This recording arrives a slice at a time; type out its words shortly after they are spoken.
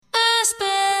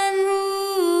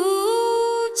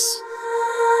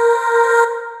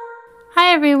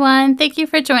everyone. Thank you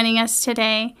for joining us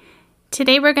today.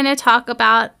 Today we're going to talk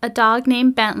about a dog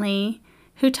named Bentley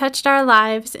who touched our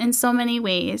lives in so many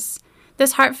ways.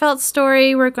 This heartfelt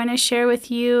story we're going to share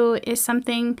with you is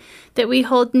something that we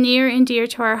hold near and dear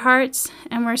to our hearts,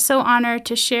 and we're so honored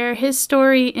to share his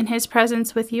story and his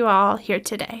presence with you all here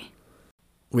today.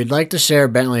 We'd like to share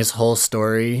Bentley's whole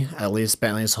story, at least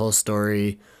Bentley's whole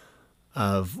story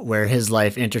of where his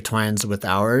life intertwines with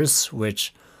ours,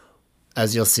 which,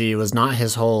 as you'll see, was not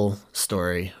his whole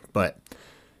story, but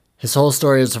his whole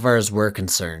story as far as we're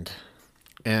concerned.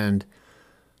 And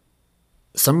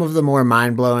some of the more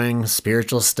mind-blowing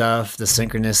spiritual stuff, the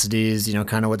synchronicities,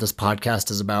 kind of what this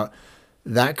podcast is about,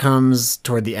 that comes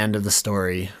toward the end of the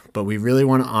story. But we really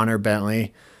want to honor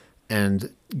Bentley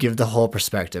and give the whole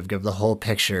perspective, give the whole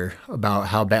picture about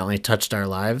how Bentley touched our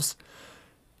lives.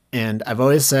 And I've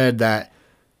always said that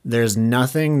there's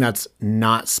nothing that's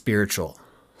not spiritual.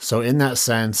 So in that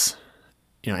sense,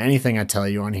 anything I tell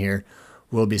you on here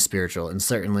will be spiritual. And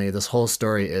certainly this whole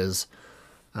story is.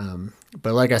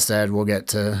 But like I said, we'll get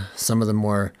to some of the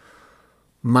more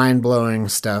mind-blowing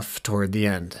stuff toward the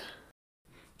end.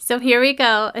 So here we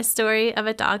go, a story of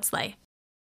a dog's life.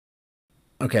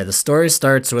 Okay, the story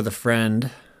starts with a friend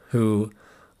who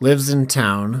lives in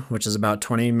town, which is about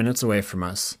 20 minutes away from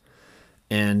us.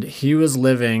 And he was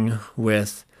living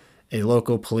with a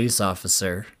local police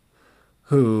officer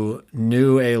who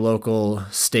knew a local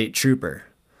state trooper.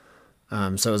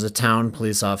 So it was a town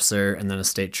police officer and then a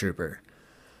state trooper.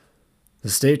 The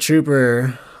state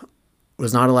trooper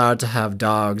was not allowed to have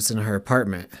dogs in her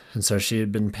apartment, and so she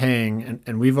had been paying,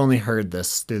 and we've only heard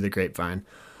this through the grapevine.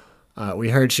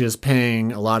 We heard she was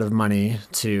paying a lot of money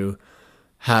to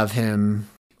have him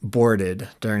boarded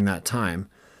during that time.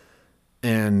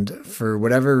 And for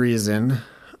whatever reason,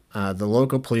 the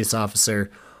local police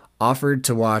officer offered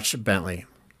to watch Bentley.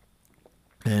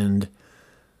 And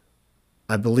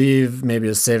I believe maybe it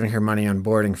was saving her money on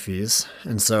boarding fees.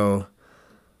 And so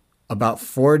about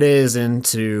 4 days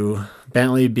into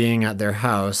Bentley being at their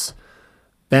house,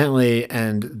 Bentley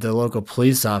and the local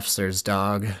police officer's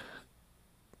dog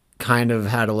kind of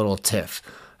had a little tiff.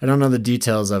 I don't know the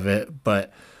details of it,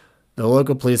 but the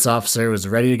local police officer was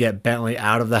ready to get Bentley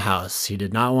out of the house. He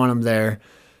did not want him there,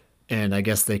 and I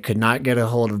guess they could not get a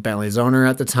hold of Bentley's owner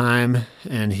at the time,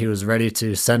 and he was ready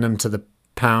to send him to the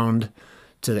pound,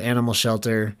 to the animal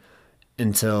shelter,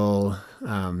 until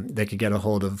they could get a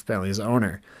hold of Bentley's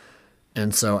owner.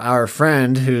 And so our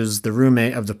friend, who's the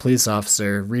roommate of the police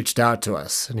officer, reached out to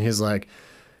us. And he's like,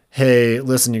 hey,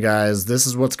 listen, you guys, this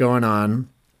is what's going on.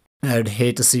 I'd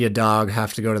hate to see a dog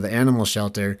have to go to the animal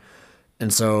shelter.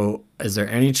 And so is there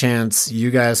any chance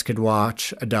you guys could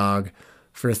watch a dog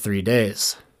for 3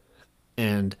 days?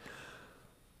 And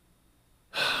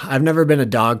I've never been a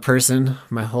dog person.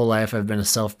 My whole life I've been a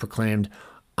self-proclaimed,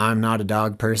 I'm not a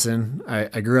dog person.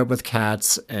 I grew up with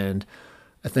cats, and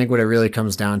I think what it really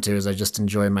comes down to is I just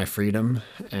enjoy my freedom,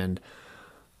 and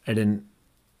I didn't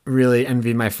really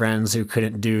envy my friends who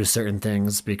couldn't do certain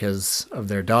things because of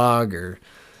their dog or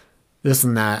this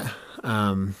and that.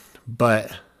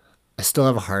 But I still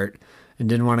have a heart and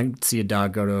didn't want to see a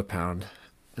dog go to a pound.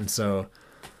 And so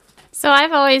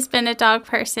I've always been a dog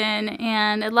person,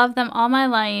 and I love them all my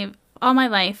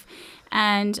life.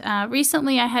 And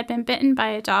recently I had been bitten by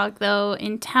a dog, though,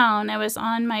 in town. I was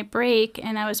on my break,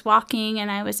 and I was walking, and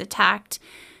I was attacked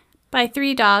by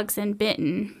 3 dogs and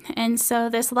bitten. And so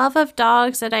this love of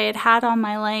dogs that I had had all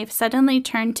my life suddenly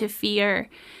turned to fear.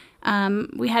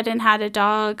 We hadn't had a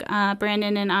dog,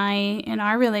 Brandon and I, in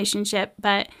our relationship,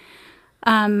 but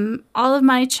all of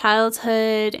my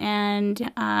childhood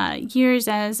and years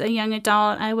as a young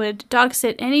adult, I would dog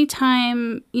sit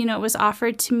anytime, it was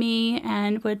offered to me,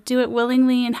 and would do it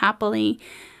willingly and happily.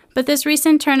 But this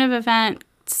recent turn of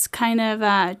events kind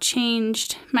of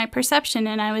changed my perception,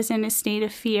 and I was in a state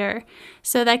of fear.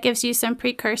 So that gives you some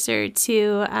precursor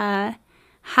to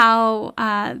how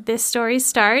this story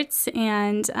starts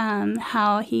and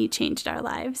how he changed our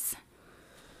lives.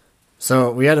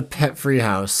 So we had a pet-free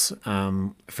house.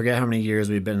 I forget how many years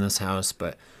we've been in this house,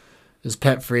 but it was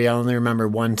pet-free. I only remember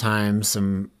one time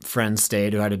some friends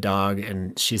stayed who had a dog,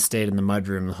 and she stayed in the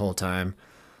mudroom the whole time,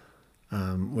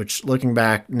 which, looking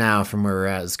back now from where we're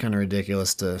at, is kind of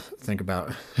ridiculous to think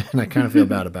about, and I kind of feel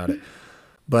bad about it.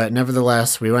 But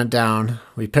nevertheless, we went down,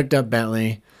 we picked up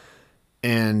Bentley,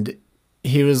 and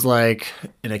he was like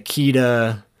an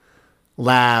Akita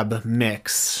lab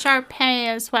mix. Shar-Pei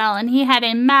as well, and he had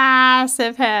a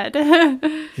massive head.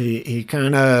 He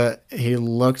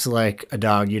looked like a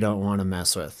dog you don't want to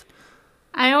mess with.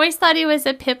 I always thought he was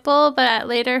a pit bull, but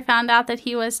later found out that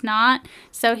he was not.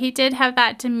 So he did have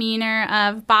that demeanor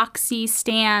of boxy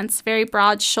stance, very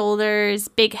broad shoulders,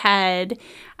 big head,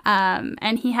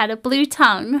 and he had a blue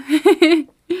tongue.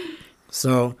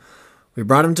 So we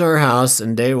brought him to our house,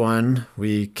 and day one,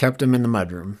 we kept him in the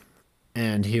mudroom,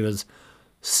 and he was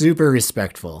super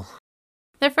respectful.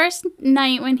 The first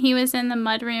night when he was in the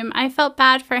mudroom, I felt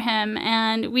bad for him,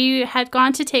 and we had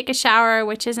gone to take a shower,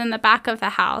 which is in the back of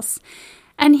the house.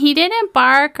 And he didn't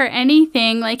bark or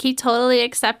anything. Like, he totally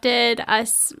accepted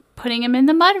us putting him in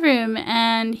the mudroom,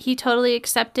 and he totally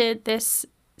accepted this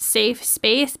safe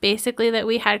space, basically, that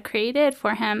we had created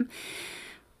for him.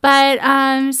 But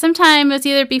sometime, it was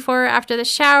either before or after the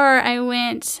shower, I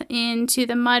went into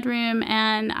the mudroom,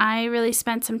 and I really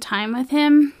spent some time with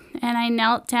him. And I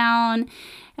knelt down,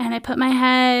 and I put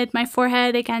my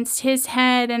forehead against his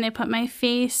head, and I put my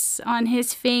face on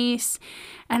his face.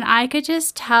 And I could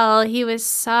just tell he was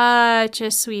such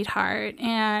a sweetheart,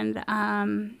 and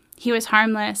he was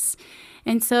harmless.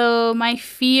 And so my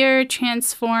fear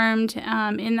transformed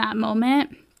in that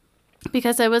moment,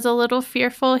 because I was a little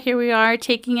fearful. Here we are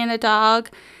taking in a dog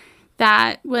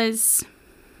that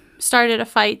started a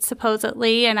fight,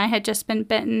 supposedly, and I had just been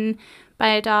bitten by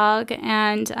a dog.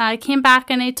 And I came back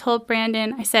and I told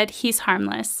Brandon, I said, he's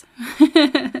harmless.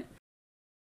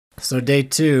 So day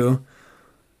 2,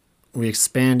 we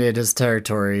expanded his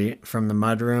territory from the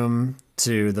mudroom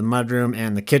to the mudroom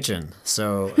and the kitchen.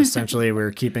 So essentially we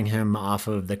were keeping him off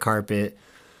of the carpet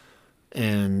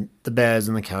and the beds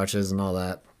and the couches and all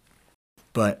that.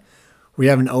 But we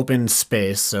have an open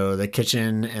space, so the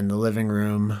kitchen and the living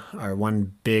room are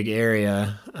one big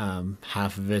area.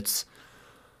 Half of it's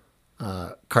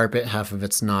carpet, half of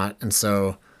it's not. And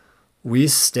so we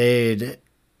stayed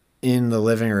in the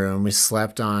living room. We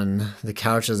slept on the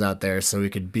couches out there so we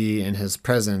could be in his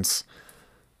presence.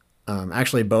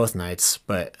 Actually, both nights.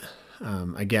 But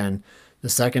again, the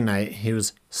second night, he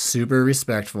was super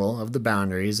respectful of the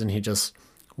boundaries, and he just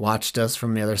watched us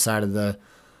from the other side of the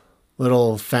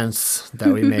little fence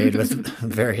that we made with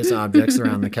various objects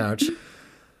around the couch.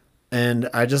 And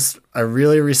I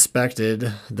really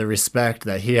respected the respect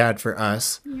that he had for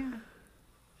us. Yeah.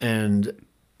 And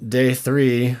day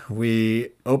 3, we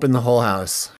opened the whole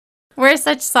house. We're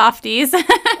such softies.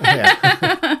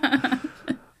 Yeah.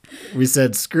 We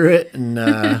said, screw it.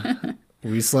 And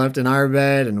we slept in our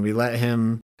bed, and we let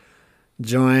him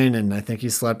join. And I think he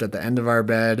slept at the end of our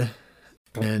bed,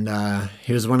 and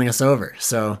he was winning us over.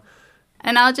 So,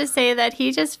 and I'll just say that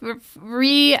he just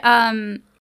reignited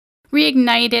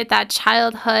that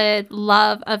childhood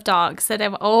love of dogs that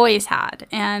I've always had.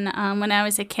 And when I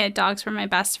was a kid, dogs were my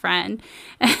best friend.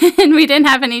 And we didn't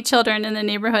have any children in the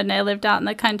neighborhood, and I lived out in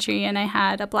the country, and I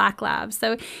had a black lab.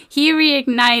 So he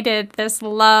reignited this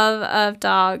love of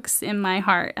dogs in my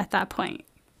heart at that point,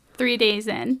 3 days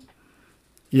in.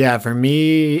 Yeah, for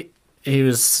me, he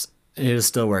was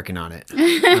still working on it.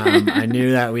 I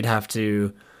knew that we'd have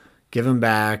to give him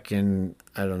back, and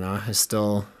I don't know, I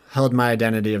still held my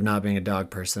identity of not being a dog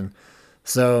person.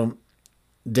 So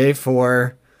day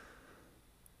 4,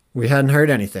 we hadn't heard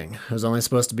anything. It was only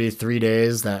supposed to be 3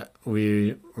 days that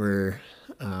we were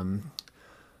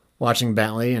watching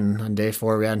Bentley, and on day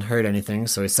 4 we hadn't heard anything.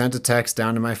 So we sent a text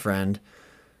down to my friend,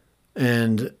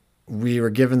 and we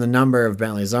were given the number of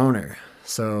Bentley's owner.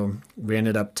 So we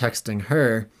ended up texting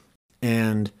her,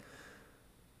 and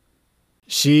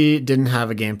she didn't have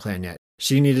a game plan yet.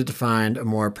 She needed to find a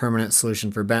more permanent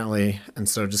solution for Bentley, and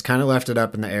so just kind of left it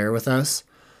up in the air with us.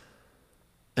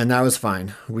 And that was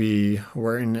fine. We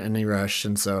weren't in any rush,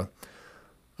 and so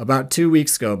about 2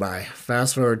 weeks go by.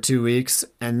 Fast forward 2 weeks,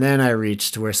 and then I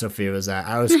reached where Sophia was at.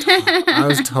 I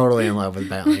was totally in love with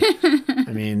Bentley.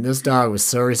 I mean, this dog was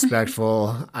so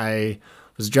respectful. I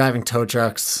was driving tow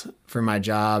trucks for my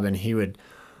job, and he would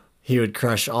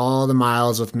crush all the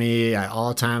miles with me at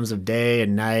all times of day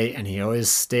and night, and he always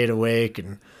stayed awake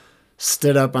and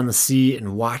stood up on the seat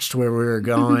and watched where we were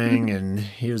going, and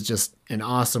he was just an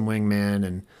awesome wingman,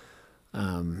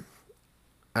 and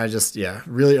I just,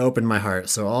 really opened my heart.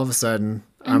 So all of a sudden,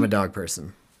 I'm a dog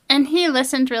person. And he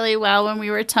listened really well when we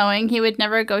were towing. He would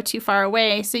never go too far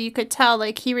away, so you could tell,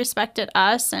 like, he respected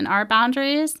us and our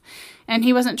boundaries, and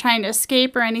he wasn't trying to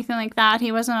escape or anything like that.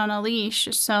 He wasn't on a leash,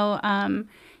 so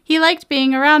he liked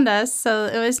being around us, so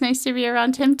it was nice to be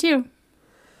around him too.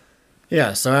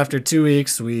 Yeah, so after 2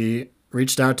 weeks, we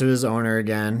reached out to his owner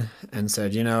again and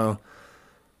said,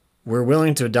 we're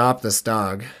willing to adopt this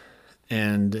dog.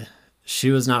 And she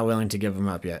was not willing to give him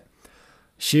up yet.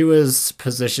 She was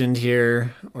positioned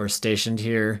here or stationed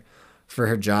here for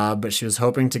her job, but she was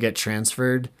hoping to get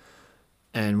transferred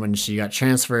And when she got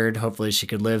transferred, hopefully she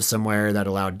could live somewhere that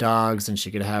allowed dogs and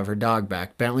she could have her dog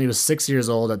back. Bentley was 6 years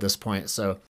old at this point,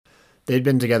 so they'd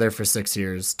been together for 6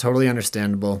 years. Totally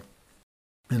understandable.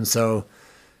 And so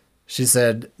she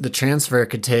said the transfer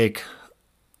could take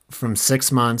from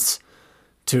 6 months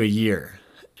to a year,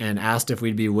 and asked if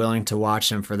we'd be willing to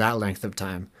watch him for that length of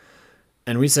time.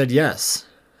 And we said yes.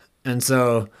 And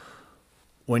so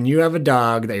when you have a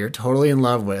dog that you're totally in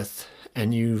love with,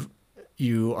 and you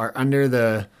are under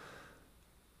the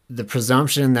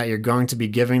presumption that you're going to be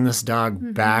giving this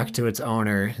dog back to its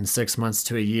owner in 6 months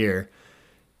to a year,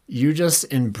 you just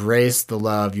embrace the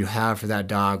love you have for that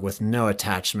dog with no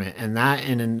attachment. And that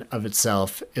in and of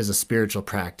itself is a spiritual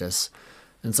practice.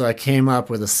 And so I came up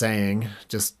with a saying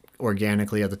just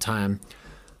organically at the time.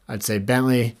 I'd say,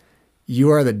 Bentley,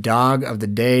 you are the dog of the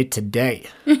day today.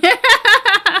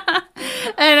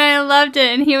 And I loved it.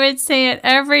 And he would say it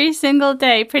every single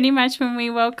day, pretty much when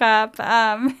we woke up.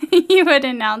 He would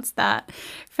announce that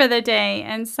for the day.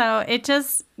 And so it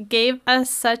just gave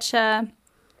us such a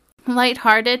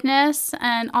lightheartedness,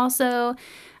 and also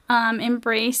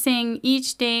embracing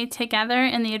each day together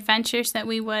and the adventures that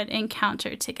we would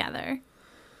encounter together.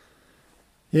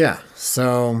 Yeah.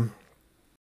 So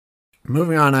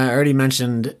moving on, I already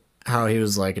mentioned how he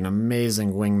was like an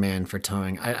amazing wingman for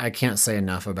towing. I can't say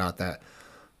enough about that.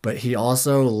 But he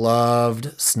also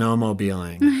loved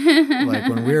snowmobiling. Like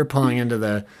when we were pulling into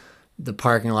the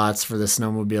parking lots for the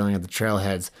snowmobiling at the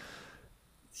trailheads,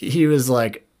 he was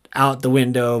like out the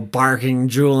window, barking,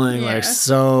 drooling, like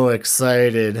so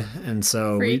excited. And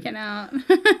so freaking out.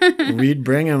 We'd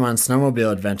bring him on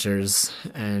snowmobile adventures,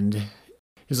 and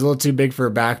he was a little too big for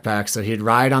a backpack, so he'd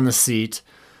ride on the seat,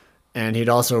 and he'd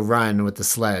also run with the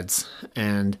sleds.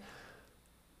 And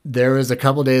there was a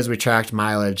couple days we tracked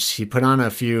mileage. He put on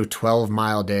a few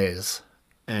 12-mile days,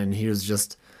 and he was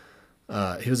just,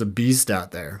 he was a beast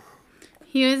out there.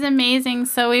 He was amazing.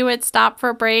 So we would stop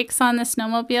for breaks on the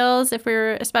snowmobiles if we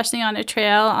were, especially on a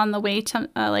trail on the way to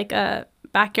like a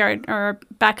backyard or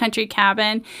backcountry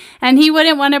cabin, and he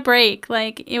wouldn't want to break.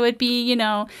 Like it would be,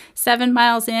 7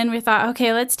 miles in. We thought,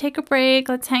 okay, let's take a break.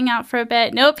 Let's hang out for a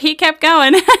bit. Nope, he kept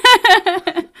going.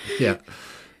 Yeah.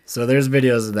 So there's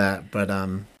videos of that. But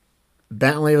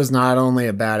Bentley was not only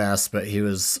a badass, but he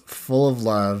was full of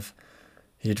love.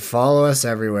 He'd follow us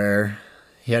everywhere.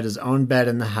 He had his own bed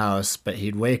in the house, but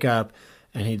he'd wake up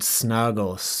and he'd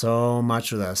snuggle so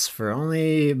much with us for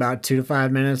only about 2 to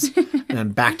 5 minutes, and then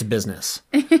back to business.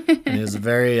 And he was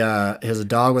he was a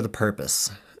dog with a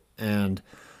purpose. And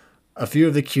a few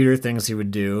of the cuter things he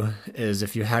would do is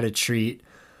if you had a treat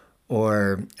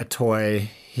or a toy,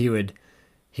 he would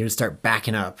start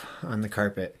backing up on the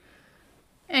carpet.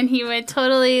 And he would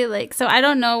totally so I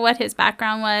don't know what his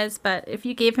background was, but if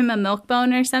you gave him a milk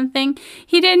bone or something,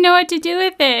 he didn't know what to do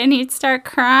with it. And he'd start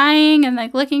crying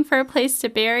and looking for a place to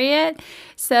bury it.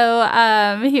 So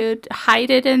he would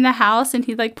hide it in the house, and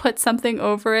he'd put something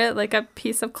over it, like a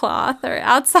piece of cloth. Or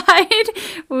outside,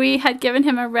 we had given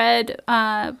him a red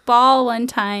ball one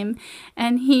time,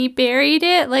 and he buried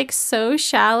it so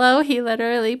shallow. He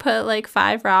literally put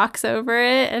 5 rocks over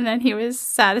it, and then he was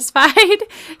satisfied.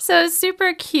 So it's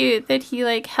super cute that he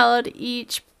held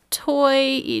each toy,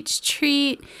 each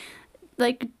treat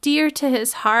dear to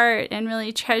his heart, and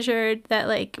really treasured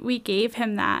that we gave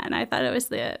him that. And I thought it was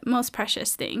the most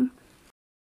precious thing.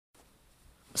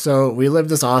 So we lived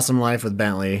this awesome life with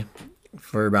Bentley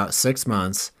for about 6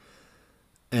 months,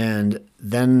 and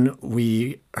then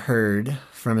we heard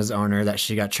from his owner that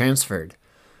she got transferred.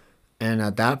 And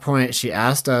at that point, she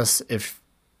asked us if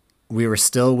we were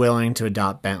still willing to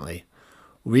adopt Bentley.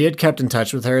 We had kept in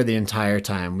touch with her the entire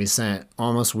time. We sent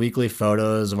almost weekly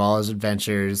photos of all his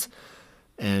adventures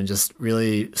and just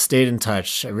really stayed in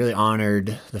touch. I really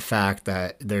honored the fact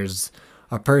that there's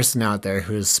a person out there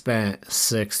who has spent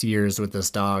 6 years with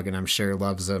this dog, and I'm sure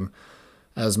loves him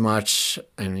as much.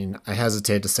 I mean, I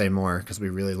hesitate to say more because we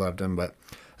really loved him, but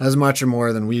as much or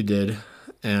more than we did.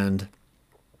 And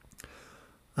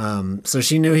so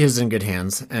she knew he was in good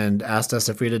hands and asked us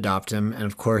if we'd adopt him. And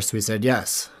of course we said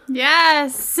yes.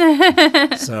 Yes.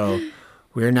 So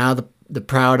we're now the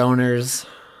proud owners.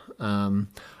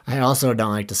 I also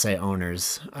don't like to say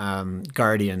owners,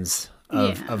 guardians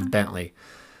of Bentley.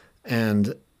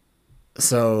 And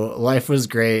so life was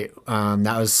great.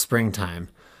 That was springtime.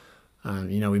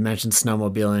 We mentioned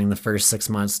snowmobiling. The first 6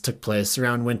 months took place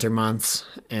around winter months.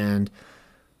 And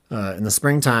in the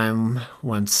springtime,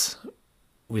 once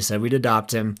we said we'd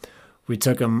adopt him, we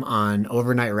took him on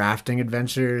overnight rafting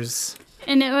adventures.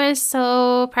 And it was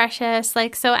so precious.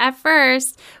 Like, so at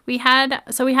first we had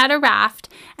a raft,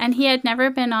 and he had never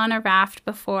been on a raft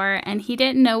before, and he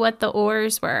didn't know what the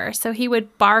oars were. So he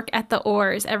would bark at the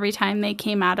oars every time they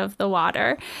came out of the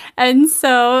water. And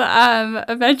so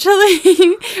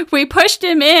eventually we pushed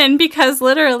him in because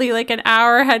literally like an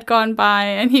hour had gone by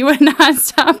and he would not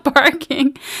stop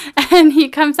barking. And he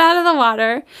comes out of the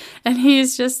water and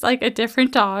he's just like a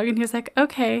different dog. And he's like,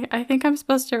 okay, I think I'm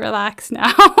supposed to relax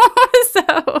now.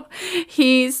 So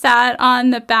he sat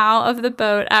on the bow of the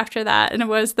boat after that and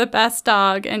was the best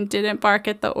dog and didn't bark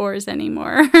at the oars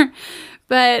anymore.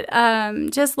 But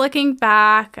just looking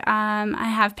back, I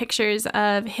have pictures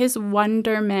of his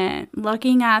wonderment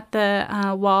looking at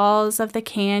the walls of the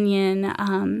canyon.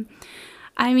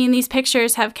 I mean, these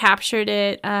pictures have captured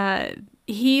it.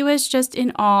 He was just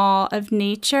in awe of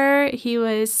nature. He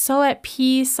was so at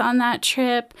peace on that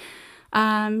trip.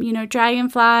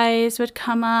 Dragonflies would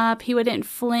come up. He wouldn't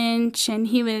flinch, and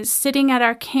he was sitting at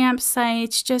our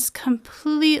campsites just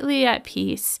completely at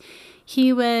peace.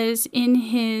 He was in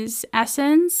his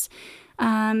essence,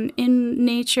 in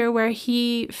nature where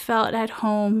he felt at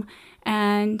home.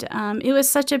 And it was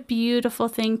such a beautiful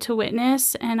thing to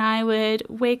witness. And I would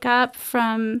wake up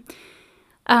from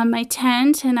my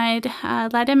tent and I'd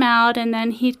let him out, and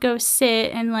then he'd go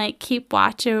sit and like keep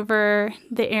watch over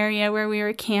the area where we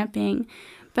were camping.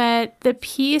 But the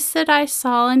peace that I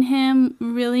saw in him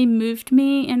really moved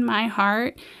me in my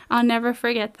heart. I'll never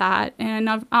forget that. And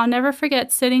I'll never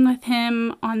forget sitting with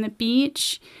him on the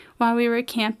beach while we were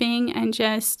camping and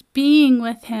just being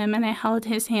with him, and I held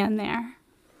his hand there.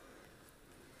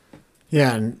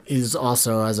 Yeah, and he's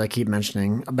also, as I keep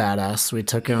mentioning, a badass. We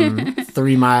took him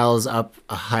 3 miles up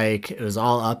a hike. It was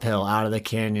all uphill out of the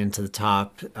canyon to the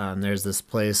top. There's this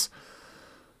place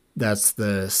that's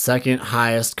the second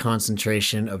highest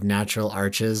concentration of natural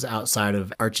arches outside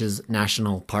of Arches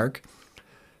National Park.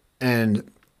 And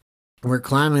we're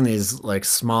climbing these like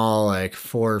small, like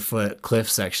 4-foot cliff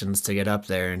sections to get up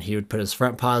there. And he would put his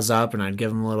front paws up and I'd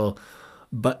give him a little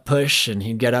butt push and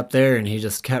he'd get up there and he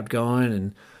just kept going.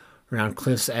 And around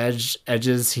cliff's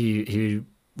edges, he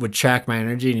would track my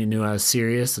energy and he knew I was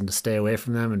serious and to stay away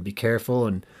from them and be careful.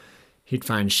 And he'd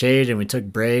find shade and we took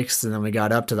breaks and then we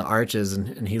got up to the arches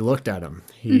and he looked at them.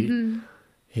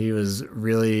 He was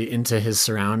really into his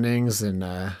surroundings, and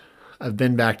I've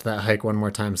been back to that hike one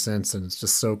more time since, and it's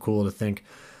just so cool to think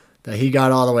that he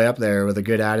got all the way up there with a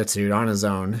good attitude on his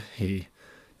own. He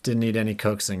didn't need any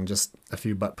coaxing, just a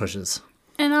few butt pushes.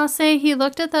 And I'll say he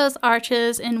looked at those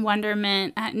arches in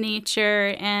wonderment at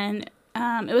nature, and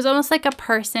it was almost like a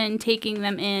person taking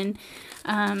them in.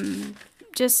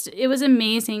 It was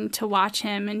amazing to watch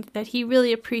him, and that he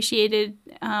really appreciated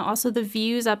also the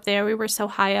views up there. We were so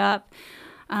high up.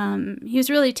 He was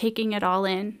really taking it all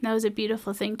in. That was a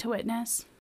beautiful thing to witness.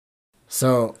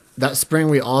 So that spring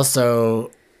we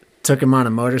also took him on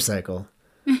a motorcycle.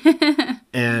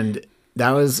 And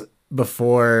that was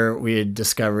before we had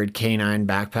discovered canine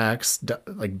backpacks,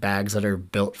 like bags that are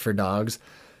built for dogs.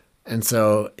 And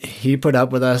so he put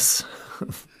up with us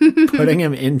putting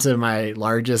him into my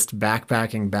largest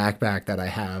backpack that I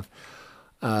have.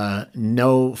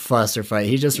 No fuss or fight.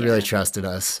 He just really trusted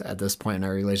us at this point in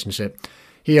our relationship.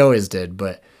 He always did,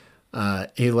 but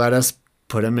he let us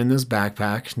put him in this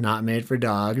backpack, not made for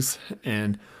dogs.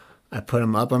 And I put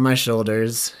him up on my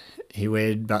shoulders. He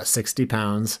weighed about 60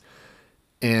 pounds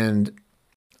and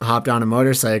hopped on a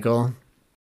motorcycle.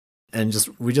 And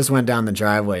we just went down the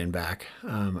driveway and back.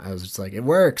 I was just like, it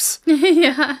works.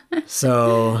 Yeah.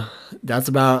 So that's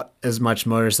about as much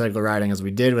motorcycle riding as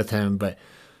we did with him. But,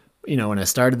 you know, when I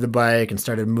started the bike and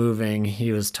started moving,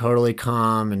 he was totally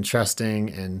calm and trusting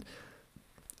and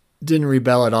didn't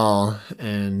rebel at all.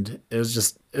 And it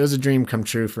was a dream come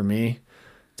true for me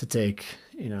to take,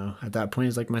 you know, at that point,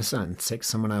 he's like my son, take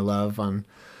someone I love on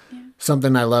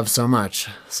something I love so much.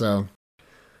 So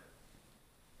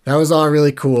that was all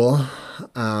really cool.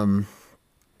 And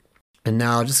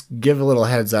now I'll just give a little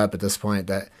heads up at this point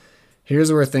that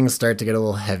here's where things start to get a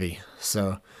little heavy.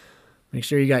 So make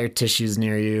sure you got your tissues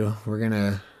near you. We're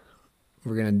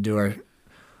gonna do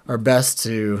our best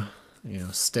to, you know,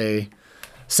 stay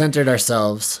centered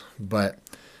ourselves, but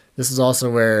this is also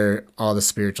where all the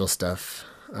spiritual stuff,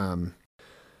 let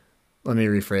me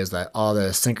rephrase that, all the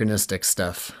synchronistic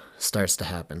stuff starts to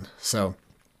happen. So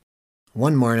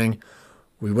one morning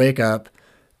we wake up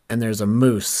and there's a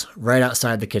moose right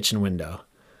outside the kitchen window.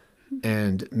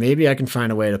 And maybe I can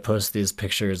find a way to post these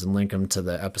pictures and link them to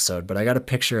the episode, but I got a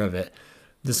picture of it.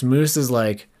 This moose is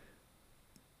like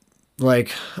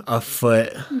a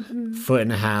foot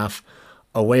and a half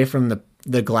away from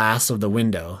the glass of the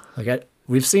window.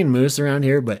 We've seen moose around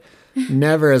here, but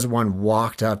Never has one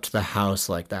walked up to the house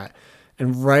like that.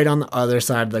 And right on the other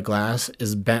side of the glass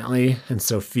is Bentley and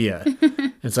Sophia.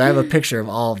 And so I have a picture of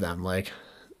all of them. Like,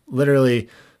 literally,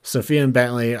 Sophia and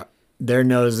Bentley, their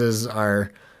noses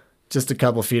are just a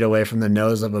couple feet away from the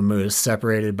nose of a moose,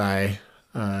 separated by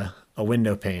a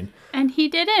window pane. And he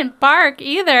didn't bark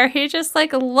either. He just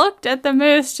like looked at the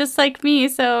moose just like me.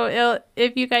 So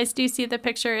if you guys do see the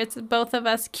picture, it's both of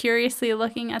us curiously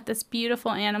looking at this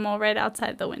beautiful animal right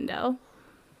outside the window.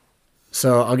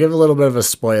 So I'll give a little bit of a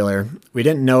spoiler. We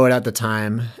didn't know it at the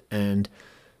time, and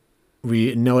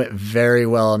we know it very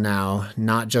well now,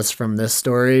 not just from this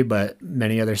story, but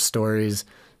many other stories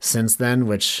since then,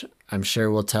 which I'm sure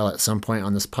we'll tell at some point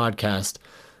on this podcast,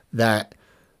 that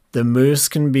the moose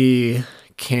can be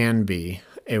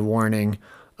a warning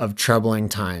of troubling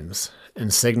times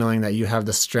and signaling that you have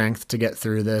the strength to get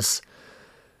through this.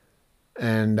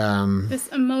 And this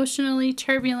emotionally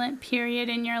turbulent period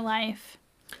in your life.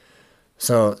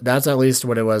 So that's at least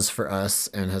what it was for us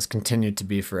and has continued to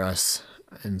be for us.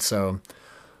 And so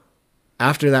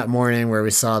after that morning where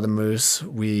we saw the moose,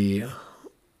 we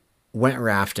went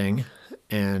rafting.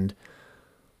 And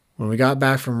when we got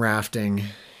back from rafting,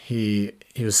 he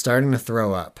was starting to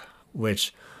throw up,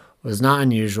 which was not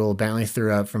unusual. Bentley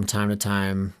threw up from time to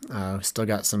time. We still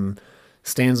got some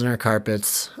stains in our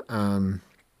carpets. So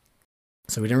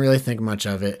we didn't really think much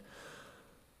of it.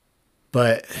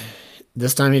 But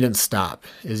this time he didn't stop.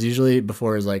 It was usually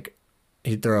before, it was like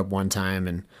he'd throw up one time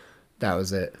and that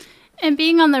was it. And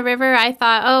being on the river, I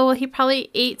thought, oh, well, he probably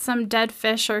ate some dead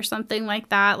fish or something like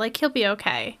that. Like, he'll be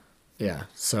okay. Yeah.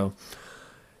 So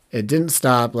it didn't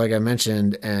stop, like I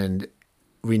mentioned, and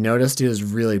we noticed he was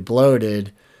really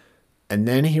bloated. And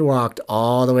then he walked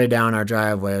all the way down our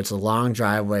driveway. It's a long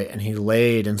driveway, and he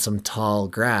laid in some tall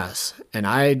grass. And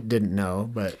I didn't know,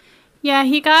 but... Yeah,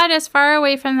 he got as far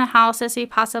away from the house as he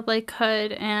possibly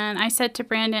could, and I said to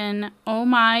Brandon, oh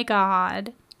my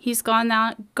God, he's gone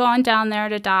down there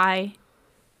to die.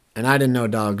 And I didn't know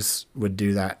dogs would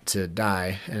do that to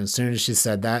die. And as soon as she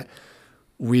said that,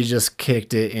 we just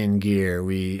kicked it in gear.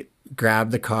 We grabbed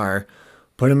the car,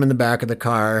 put him in the back of the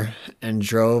car, and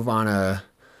drove on a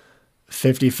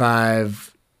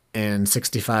 55 and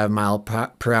 65 mile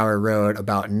per hour road,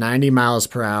 about 90 miles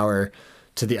per hour,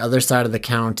 to the other side of the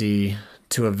county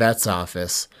to a vet's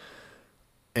office.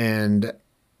 And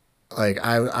like,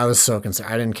 I was so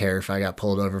concerned. I didn't care if I got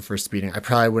pulled over for speeding. I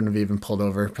probably wouldn't have even pulled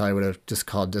over. Probably would have just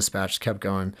called dispatch, kept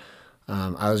going.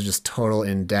 I was just total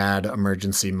in dad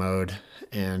emergency mode.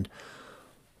 And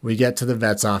we get to the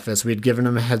vet's office. We'd given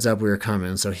him a heads up we were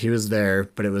coming, so he was there,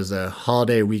 but it was a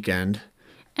holiday weekend.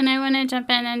 And I want to jump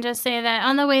in and just say that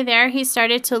on the way there, he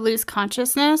started to lose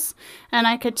consciousness, and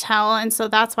I could tell. And so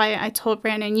that's why I told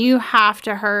Brandon, you have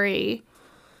to hurry.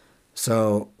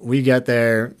 So we get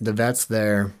there, the vet's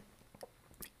there,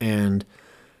 and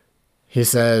he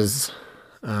says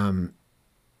the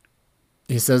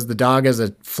dog has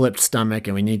a flipped stomach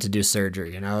and we need to do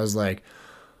surgery. And I was like,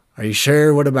 are you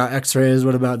sure? What about x-rays?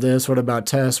 What about this? What about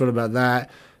tests? What about that?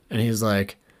 And he's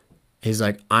like,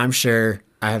 I'm sure.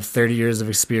 I have 30 years of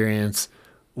experience.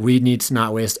 We need to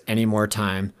not waste any more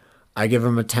time. I give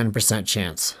him a 10%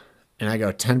 chance. And I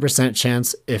go, 10%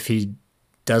 chance if he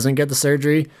doesn't get the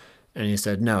surgery? And he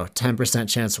said, no, 10%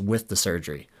 chance with the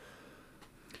surgery.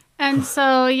 And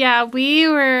so, yeah, we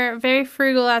were very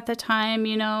frugal at the time,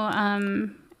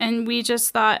 and we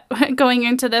just thought going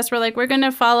into this, we're like, we're going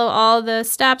to follow all the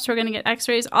steps. We're going to get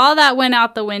x-rays. All that went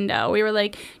out the window. We were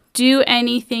like, do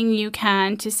anything you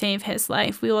can to save his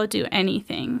life. We will do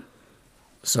anything.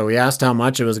 So we asked how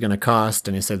much it was going to cost,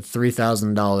 and he said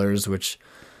 $3,000, which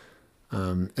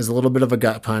is a little bit of a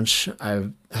gut punch. I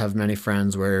have many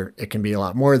friends where it can be a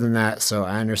lot more than that, so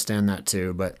I understand that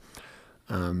too. But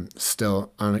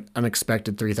still,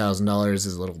 unexpected $3,000 is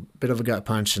a little bit of a gut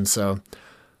punch. And so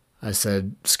I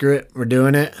said, screw it, we're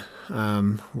doing it.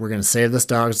 We're going to save this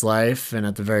dog's life and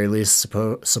at the very least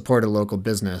support a local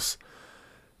business.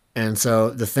 And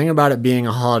so the thing about it being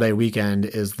a holiday weekend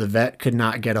is the vet could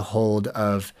not get a hold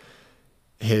of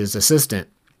his assistant.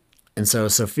 And so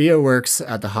Sophia works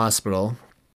at the hospital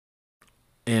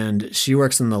and she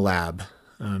works in the lab.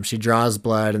 She draws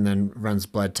blood and then runs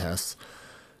blood tests.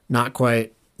 Not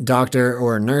quite doctor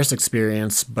or nurse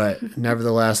experience, but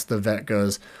nevertheless, the vet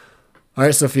goes, all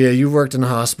right, Sophia, you've worked in the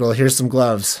hospital. Here's some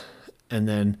gloves. And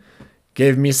then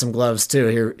gave me some gloves too.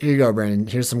 Here you go, Brandon.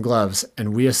 Here's some gloves.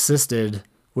 And we assisted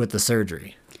with the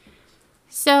surgery.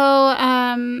 So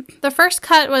the first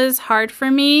cut was hard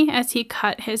for me as he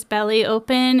cut his belly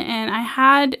open, and I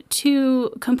had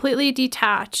to completely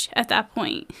detach at that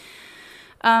point.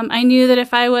 I knew that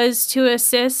if I was to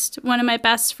assist one of my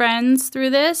best friends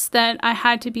through this, that I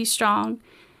had to be strong.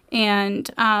 And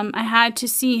I had to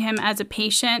see him as a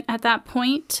patient at that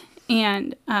point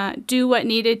and do what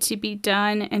needed to be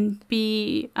done and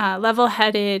be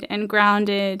level-headed and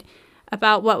grounded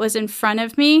about what was in front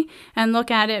of me and look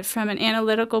at it from an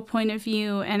analytical point of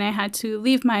view. And I had to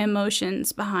leave my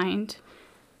emotions behind.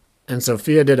 And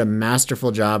Sophia did a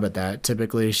masterful job at that.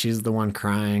 Typically, she's the one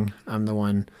crying. I'm the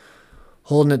one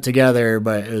holding it together,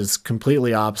 but it was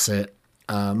completely opposite.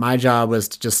 My job was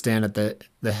to just stand at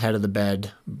the head of the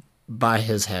bed by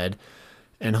his head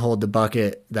and hold the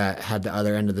bucket that had the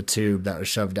other end of the tube that was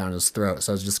shoved down his throat.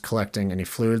 So I was just collecting any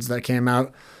fluids that came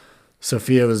out.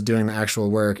 Sophia was doing the actual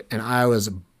work, and I was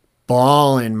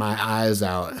bawling my eyes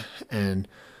out. And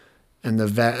the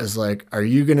vet is like, "Are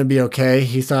you going to be okay?"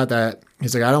 He's like, "I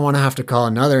don't want to have to call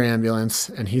another ambulance."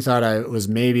 And he thought I was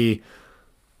maybe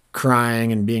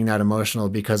crying and being that emotional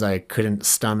because I couldn't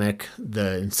stomach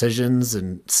the incisions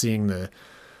and seeing the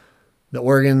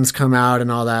organs come out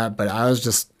and all that. But I was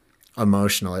just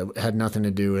emotional. It had nothing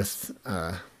to do with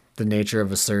the nature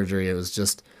of a surgery. It was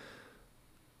just,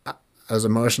 I was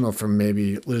emotional from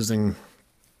maybe losing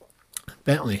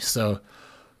Bentley. So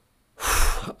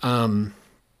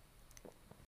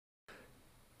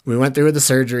we went through with the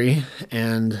surgery,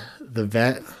 and the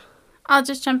vet... I'll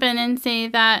just jump in and say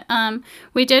that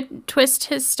we did twist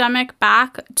his stomach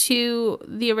back to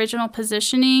the original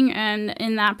positioning, and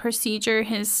in that procedure,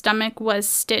 his stomach was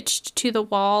stitched to the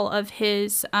wall of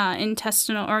his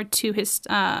intestinal, or to his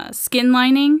skin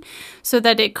lining, so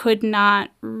that it could not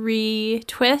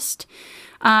re-twist.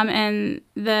 And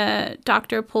the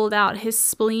doctor pulled out his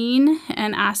spleen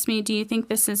and asked me, "Do you think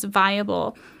this is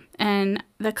viable?" And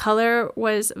the color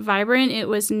was vibrant. It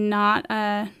was not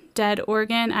a dead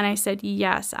organ, and I said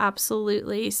yes,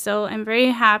 absolutely. So I'm very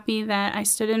happy that I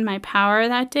stood in my power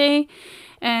that day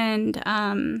and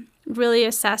really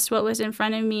assessed what was in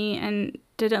front of me and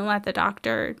didn't let the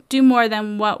doctor do more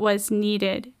than what was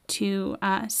needed to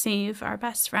save our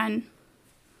best friend.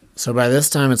 So by this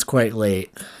time it's quite late,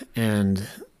 and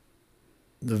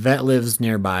the vet lives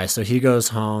nearby, so he goes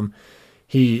home.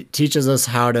 He teaches us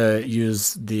how to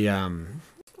use the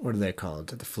what are they called,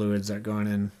 the fluids that go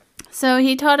in. So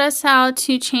he taught us how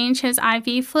to change his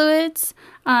IV fluids,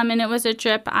 and it was a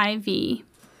drip IV.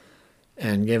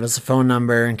 And gave us a phone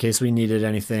number in case we needed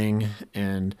anything.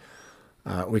 And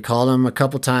we called him a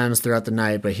couple times throughout the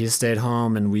night, but he stayed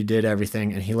home and we did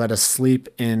everything. And he let us sleep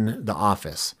in the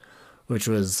office, which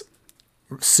was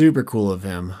super cool of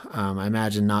him. I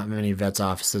imagine not many vets'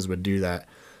 offices would do that.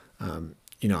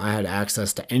 I had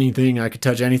access to anything. I could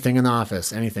touch anything in the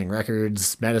office, anything,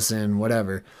 records, medicine,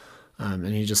 whatever. And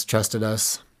he just trusted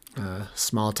us.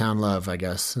 Small town love, I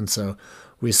guess. And so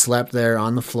we slept there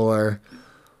on the floor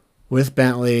with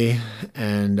Bentley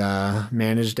and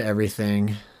managed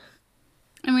everything.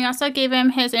 And we also gave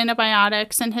him his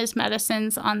antibiotics and his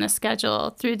medicines on the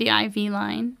schedule through the IV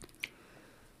line.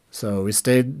 So we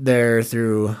stayed there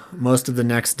through most of the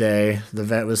next day. The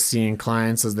vet was seeing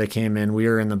clients as they came in. We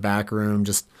were in the back room,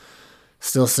 just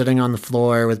still sitting on the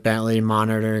floor with Bentley,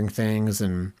 monitoring things,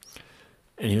 and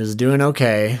he was doing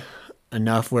okay,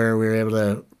 enough where we were able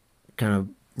to kind of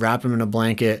wrap him in a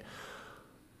blanket,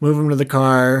 move him to the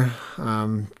car,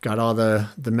 got all the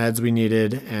meds we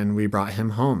needed, and we brought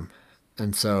him home.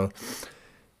 And so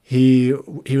he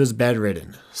was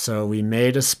bedridden. So we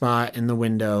made a spot in the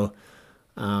window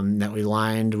that we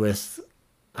lined with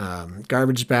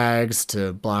garbage bags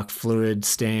to block fluid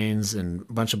stains and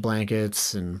a bunch of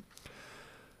blankets, and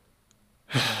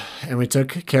we took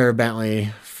care of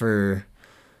Bentley for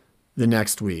the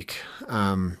next week.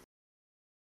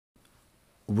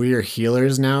 We are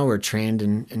healers now. We're trained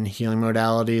in healing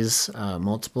modalities,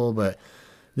 multiple, but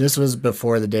this was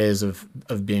before the days of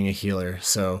being a healer.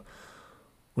 So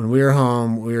when we were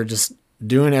home, we were just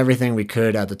doing everything we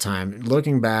could at the time.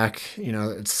 Looking back,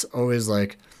 it's always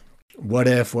like, what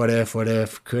if,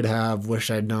 could have, wish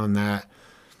I'd known that.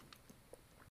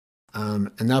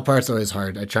 And that part's always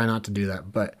hard. I try not to do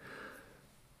that, but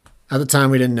at the time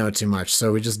we didn't know too much.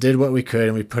 So we just did what we could,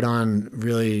 and we put on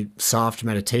really soft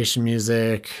meditation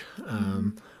music.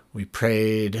 We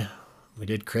prayed, we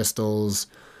did crystals.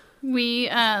 We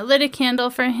lit a candle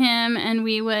for him, and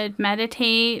we would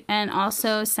meditate and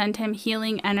also send him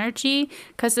healing energy,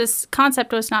 because this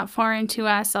concept was not foreign to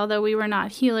us, although we were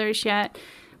not healers yet.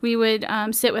 We would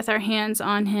sit with our hands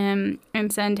on him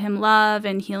and send him love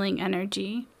and healing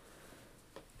energy.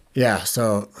 Yeah,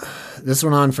 so this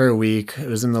went on for a week. It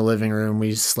was in the living room.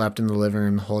 We slept in the living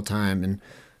room the whole time,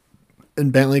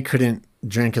 and Bentley couldn't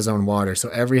drink his own water. So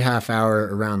every half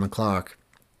hour around the clock,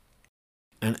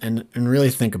 And really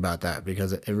think about that,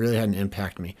 because it really had an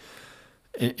impact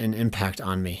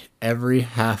on me. Every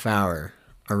half hour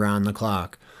around the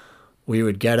clock, we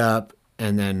would get up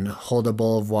and then hold a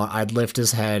bowl of water. I'd lift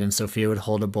his head and Sophia would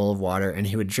hold a bowl of water, and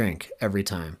he would drink every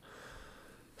time.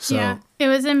 So Yeah, it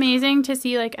was amazing to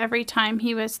see like every time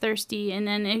he was thirsty, and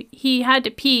then he had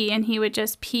to pee, and he would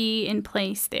just pee in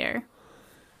place there.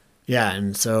 yeah,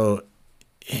 and so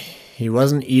he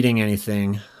wasn't eating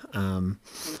anything,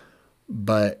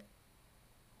 but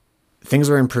things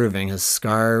were improving. His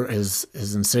scar, his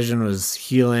incision was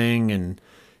healing, and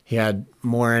he had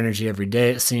more energy every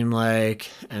day, it seemed like.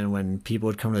 And when people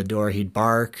would come to the door, he'd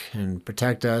bark and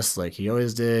protect us like he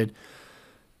always did.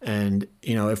 And,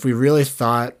 if we really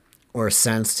thought or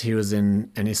sensed he was in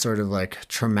any sort of like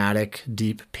traumatic,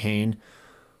 deep pain,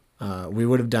 we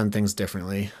would have done things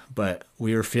differently. But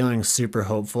we were feeling super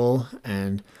hopeful,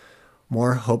 and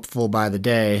more hopeful by the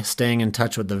day, staying in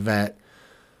touch with the vet,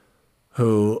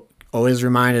 who always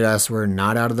reminded us, we're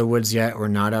not out of the woods yet. We're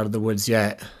not out of the woods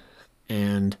yet.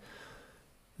 And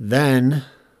then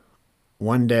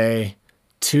one day,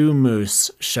 2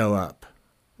 moose show up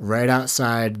right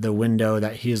outside the window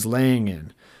that he's laying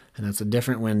in. And that's a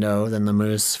different window than the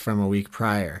moose from a week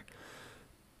prior.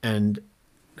 And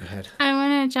go ahead. I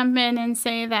want to jump in and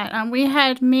say that we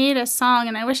had made a song,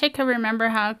 and I wish I could remember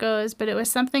how it goes, but it was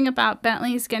something about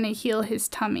Bentley's going to heal his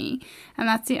tummy. And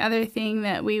that's the other thing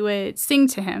that we would sing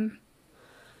to him.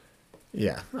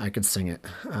 Yeah, I could sing it.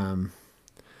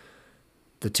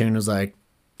 The tune was like,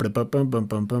 bum bum bum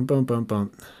bum bum bum bum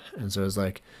bum, and so it was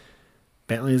like,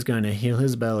 Bentley's going to heal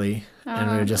his belly, and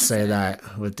we would just say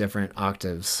that with different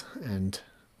octaves, and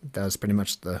that was pretty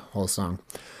much the whole song.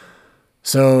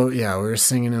 So yeah, we were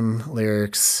singing him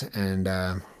lyrics,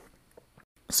 and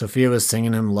Sophia was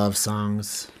singing him love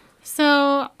songs.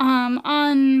 So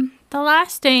on the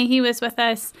last day he was with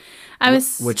us,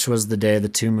 which was the day the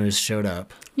 2 moose showed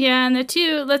up. Yeah, and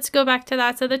let's go back to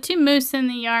that. So the 2 moose in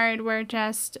the yard were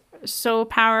just so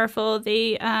powerful.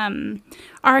 They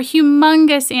are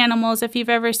humongous animals if you've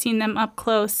ever seen them up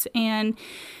close. And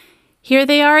here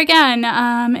they are again.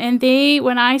 And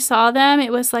when I saw them,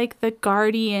 it was like the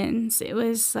guardians. It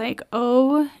was like,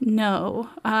 oh no.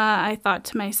 I thought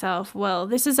to myself, well,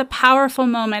 this is a powerful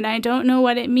moment. I don't know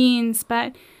what it means,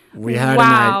 but we had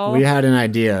wow. We had an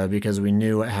idea, because we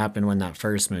knew what happened when that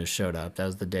first moose showed up. That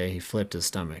was the day he flipped his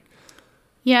stomach.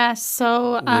 Yeah,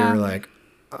 so we were like,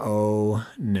 oh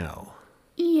no.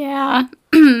 Yeah.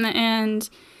 And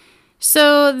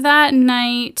so that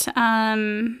night,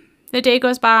 the day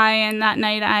goes by, and that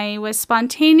night I was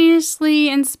spontaneously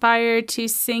inspired to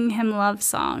sing him love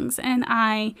songs, and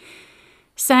I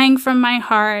sang from my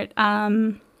heart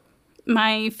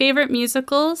my favorite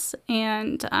musicals,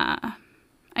 and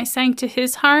I sang to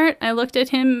his heart. I looked at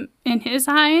him in his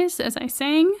eyes as I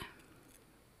sang.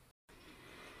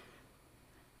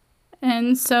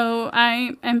 And so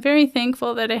I am very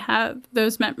thankful that I have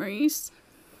those memories.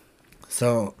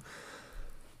 So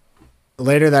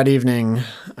later that evening,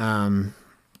 it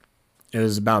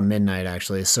was about midnight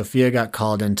actually, Sophia got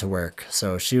called into work.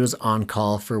 So she was on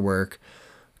call for work,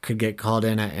 could get called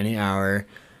in at any hour,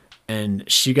 and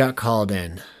she got called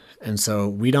in. And so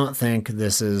we don't think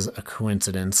this is a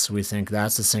coincidence. We think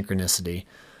that's a synchronicity.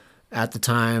 At the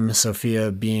time,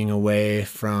 Sophia being away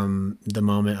from the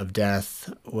moment of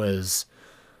death was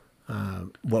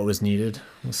what was needed,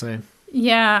 we'll say.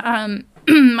 Yeah,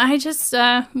 I just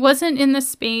wasn't in the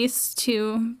space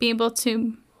to be able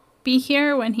to be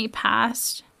here when he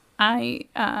passed. I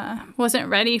wasn't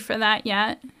ready for that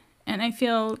yet, and I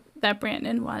feel that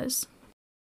Brandon was.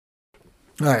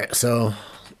 All right, so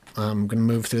I'm going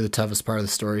to move through the toughest part of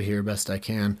the story here best I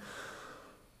can.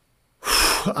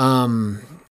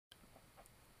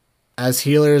 As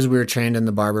healers, we were trained in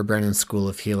the Barbara Brennan School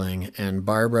of Healing, and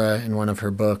Barbara, in one of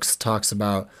her books, talks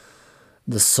about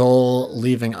the soul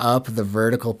leaving up the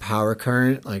vertical power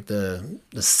current, like the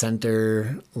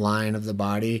center line of the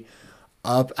body,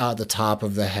 up out the top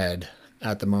of the head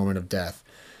at the moment of death.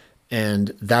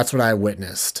 And that's what I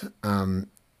witnessed.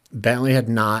 Bentley had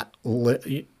not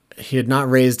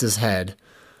raised his head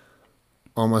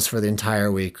almost for the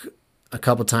entire week. A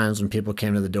couple times when people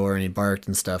came to the door and he barked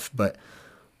and stuff, but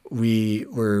we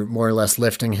were more or less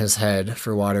lifting his head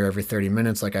for water every 30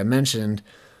 minutes, like I mentioned.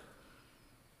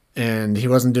 And he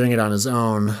wasn't doing it on his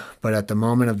own, but at the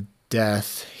moment of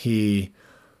death, I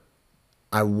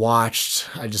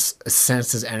just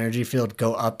sensed his energy field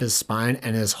go up his spine,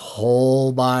 and his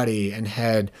whole body and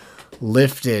head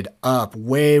lifted up,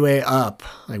 way, way up,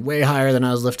 like way higher than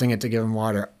I was lifting it to give him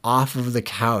water, off of the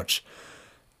couch.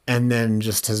 And then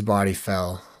just his body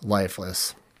fell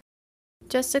lifeless.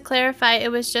 Just to clarify, it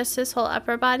was just his whole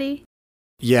upper body?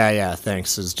 Yeah,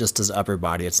 thanks. It's just his upper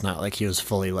body. It's not like he was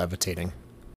fully levitating.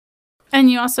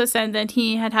 And you also said that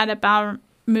he had a bowel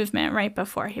movement right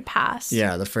before he passed.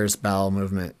 Yeah, the first bowel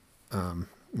movement,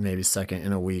 maybe second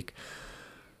in a week,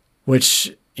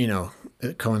 which,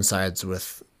 it coincides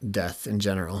with death in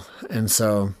general. And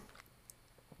so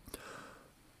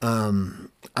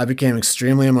I became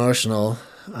extremely emotional.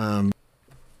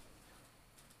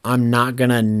 I'm not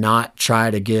going to not try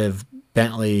to give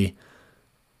Bentley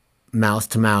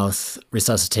mouth-to-mouth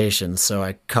resuscitation. So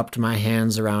I cupped my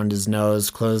hands around his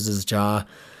nose, closed his jaw,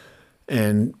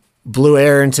 and blew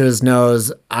air into his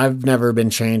nose. I've never been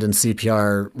trained in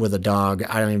CPR with a dog.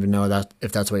 I don't even know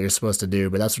if that's what you're supposed to do,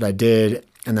 but that's what I did.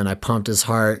 And then I pumped his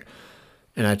heart,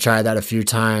 and I tried that a few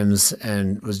times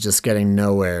and was just getting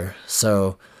nowhere.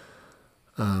 So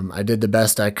I did the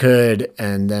best I could,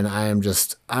 and then I am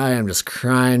just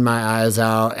crying my eyes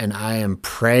out, and I am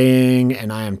praying,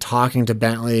 and I am talking to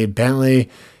Bentley. Bentley,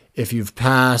 if you've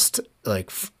passed,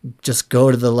 just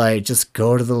go to the light. Just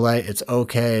go to the light. It's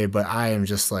okay. But I am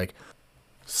just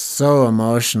so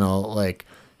emotional.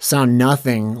 Sound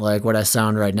nothing like what I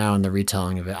sound right now in the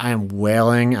retelling of it. I am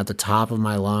wailing at the top of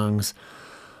my lungs.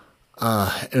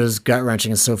 It was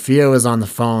gut-wrenching. And Sophia was on the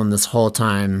phone this whole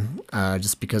time,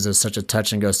 just because it was such a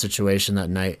touch-and-go situation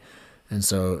that night. And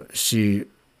so she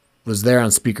was there on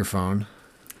speakerphone.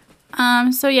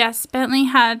 So yes, Bentley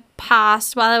had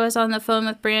passed while I was on the phone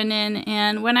with Brandon.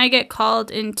 And when I get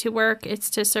called into work, it's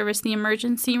to service the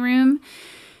emergency room.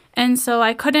 And so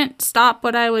I couldn't stop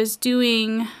what I was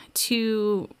doing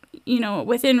to,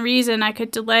 within reason, I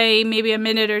could delay maybe a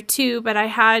minute or two, but I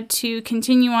had to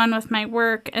continue on with my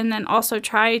work and then also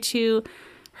try to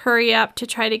hurry up to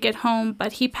try to get home.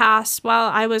 But he passed while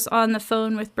I was on the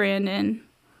phone with Brandon.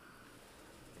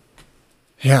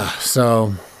 Yeah,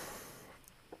 so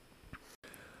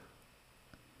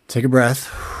take a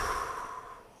breath.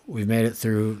 We've made it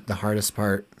through the hardest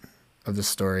part of the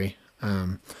story.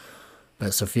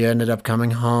 But Sophia ended up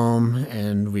coming home,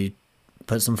 and we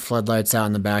put some floodlights out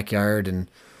in the backyard,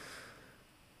 and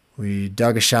we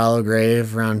dug a shallow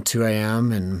grave around 2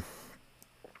 a.m. and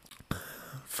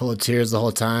full of tears the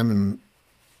whole time,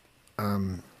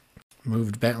 and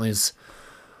moved Bentley's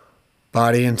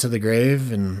body into the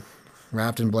grave and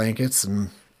wrapped in blankets and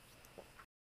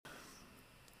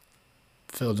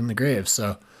filled in the grave.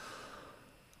 So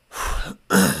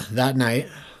that night.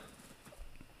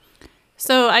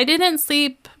 So I didn't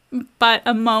sleep but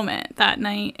a moment that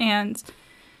night, and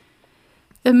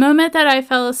the moment that I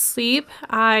fell asleep,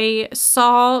 I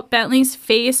saw Bentley's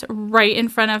face right in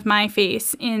front of my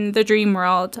face in the dream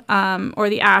world, or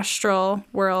the astral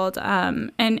world,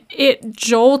 and it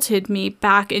jolted me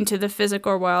back into the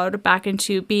physical world, back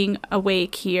into being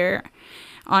awake here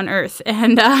on Earth.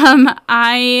 And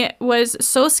I was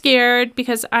so scared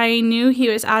because I knew he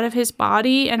was out of his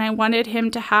body, and I wanted him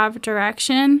to have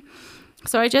direction.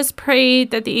 So I just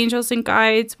prayed that the angels and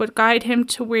guides would guide him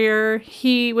to where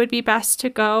he would be best to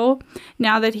go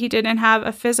now that he didn't have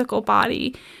a physical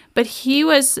body. But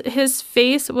his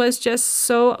face was just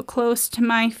so close to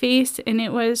my face, and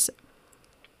it was,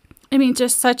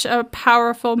 just such a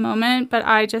powerful moment. But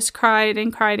I just cried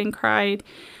and cried and cried.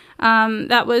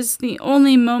 That was the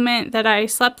only moment that I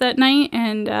slept that night,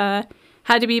 and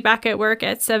had to be back at work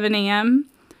at 7 a.m.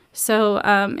 So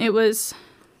it was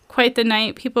quite the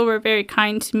night. People were very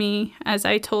kind to me as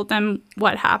I told them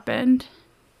what happened.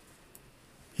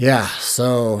 Yeah,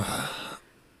 so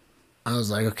I was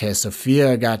like, okay,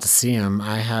 Sophia got to see him.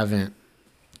 I haven't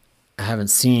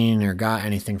seen or got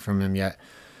anything from him yet.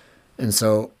 And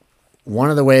so one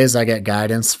of the ways I get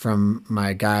guidance from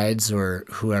my guides or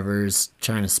whoever's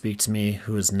trying to speak to me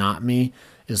who is not me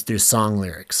is through song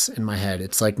lyrics in my head.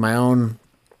 It's like my own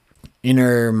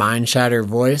inner mind chatter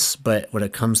voice, but when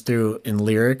it comes through in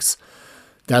lyrics,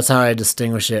 that's how I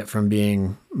distinguish it from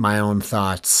being my own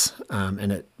thoughts,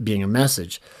 and it being a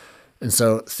message. And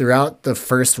so throughout the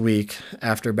first week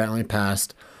after Bentley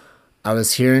passed, I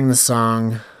was hearing the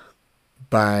song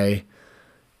by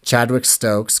Chadwick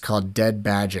Stokes called Dead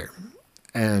Badger.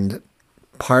 And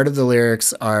part of the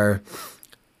lyrics are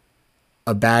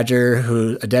a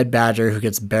dead badger who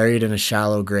gets buried in a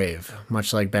shallow grave,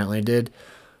 much like Bentley did.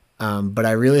 But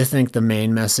I really think the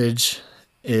main message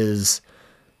is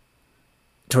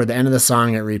toward the end of the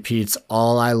song, it repeats,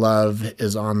 "All I love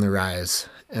is on the rise."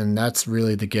 And that's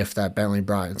really the gift that Bentley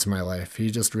brought into my life.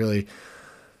 He just really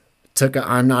took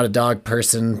I'm not a dog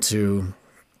person to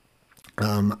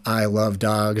I love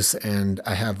dogs, and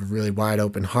I have a really wide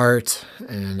open heart,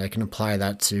 and I can apply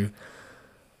that to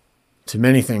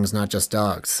many things, not just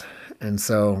dogs. And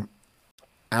so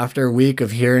after a week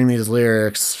of hearing these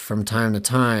lyrics from time to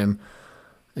time,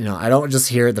 I don't just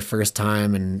hear it the first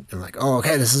time and like, oh,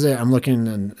 okay, this is it. I'm looking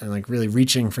and like really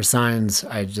reaching for signs.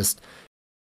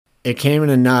 It came in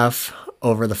enough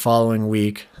over the following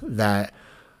week that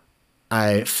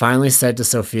I finally said to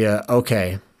Sophia,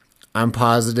 okay, I'm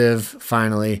positive,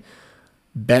 finally,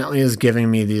 Bentley is giving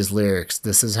me these lyrics.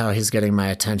 This is how he's getting my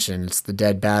attention. It's the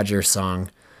Dead Badger song.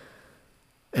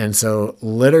 And so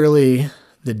literally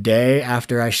the day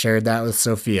after I shared that with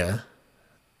Sophia,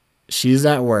 she's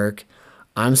at work.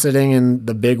 I'm sitting in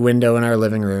the big window in our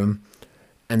living room,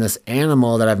 and this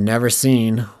animal that I've never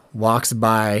seen walks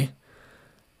by,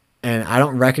 and I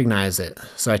don't recognize it.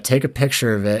 So I take a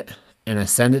picture of it, and I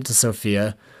send it to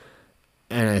Sophia,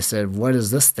 and I said, what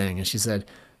is this thing? And she said,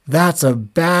 that's a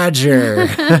badger.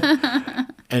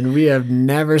 And we have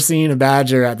never seen a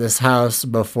badger at this house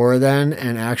before then.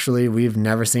 And actually, we've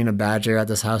never seen a badger at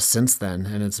this house since then.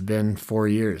 And it's been 4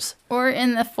 years. Or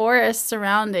in the forest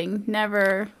surrounding.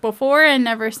 Never before and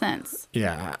never since.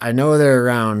 Yeah, I know they're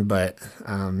around, but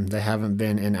they haven't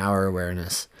been in our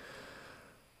awareness.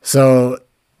 So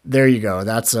there you go.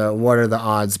 That's a what are the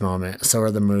odds moment. So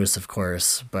are the moose, of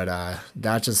course. But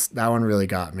that one really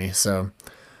got me. So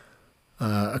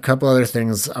a couple other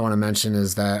things I want to mention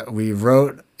is that we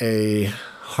wrote a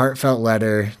heartfelt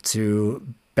letter to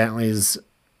Bentley's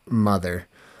mother.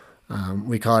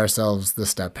 We call ourselves the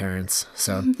step parents.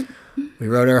 So we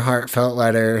wrote her a heartfelt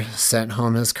letter, sent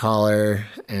home his collar,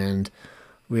 and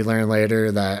we learned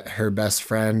later that her best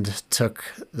friend took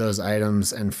those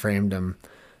items and framed them.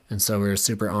 And so we were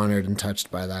super honored and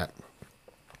touched by that.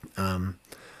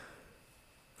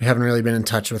 We haven't really been in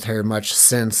touch with her much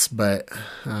since, but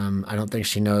I don't think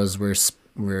she knows we're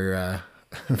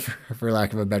for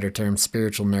lack of a better term,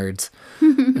 spiritual nerds.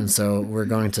 And so we're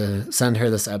going to send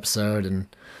her this episode, and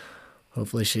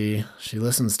hopefully she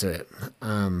listens to it.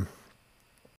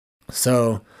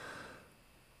 So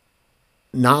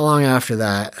not long after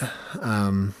that,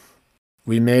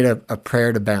 we made a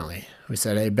prayer to Bentley. We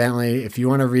said, hey, Bentley, if you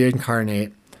want to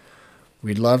reincarnate,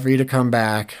 we'd love for you to come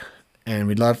back. And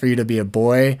we'd love for you to be a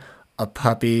boy, a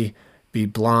puppy, be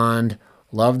blonde,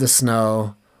 love the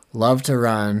snow, love to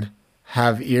run,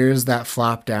 have ears that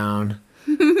flop down,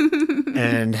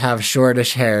 and have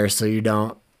shortish hair so you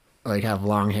don't like have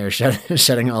long hair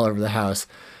shedding all over the house.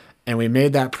 And we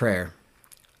made that prayer.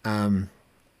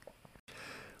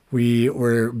 We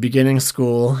were beginning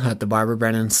school at the Barbara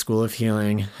Brennan School of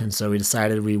Healing, and so we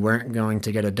decided we weren't going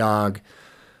to get a dog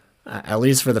at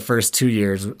least for the first 2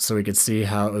 years, so we could see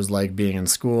how it was like being in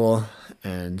school,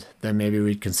 and then maybe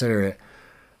we'd consider it.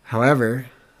 However,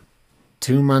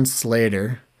 2 months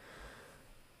later,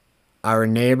 our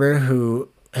neighbor, who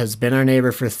has been our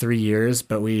neighbor for 3 years,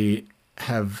 but we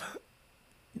have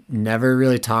never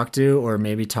really talked to, or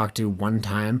maybe talked to one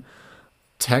time,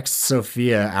 texts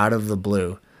Sophia out of the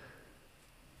blue.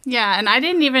 Yeah, and I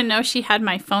didn't even know she had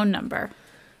my phone number.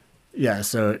 Yeah,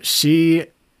 so she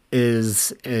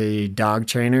is a dog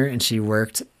trainer, and she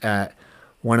worked at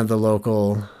one of the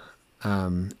local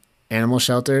animal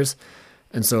shelters.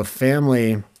 And so a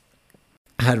family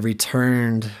had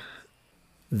returned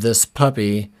this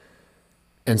puppy,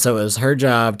 and so it was her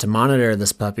job to monitor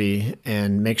this puppy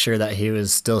and make sure that he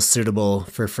was still suitable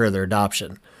for further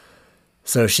adoption.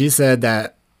 So she said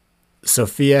that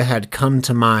Sophia had come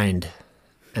to mind,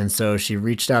 and so she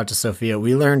reached out to Sophia.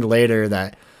 We learned later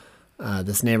that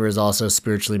this neighbor is also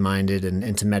spiritually minded and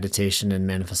into meditation and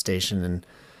manifestation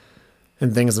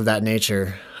and things of that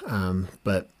nature.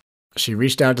 But she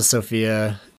reached out to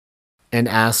Sophia and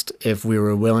asked if we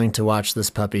were willing to watch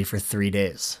this puppy for 3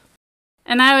 days.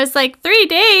 And I was like, 3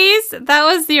 days? That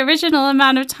was the original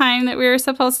amount of time that we were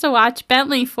supposed to watch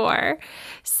Bentley for.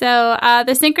 So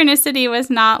the synchronicity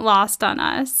was not lost on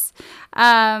us.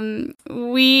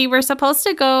 We were supposed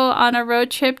to go on a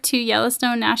road trip to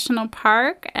Yellowstone National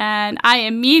Park, and I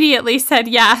immediately said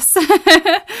yes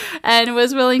and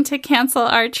was willing to cancel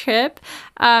our trip.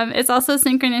 It's also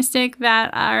synchronistic that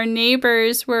our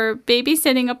neighbors were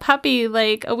babysitting a puppy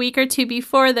like a week or two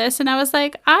before this, and I was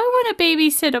like, I want to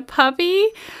babysit a puppy.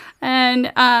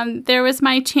 And there was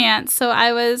my chance, so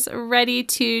I was ready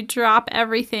to drop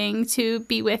everything to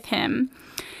be with him.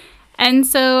 And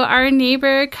so our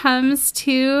neighbor comes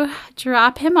to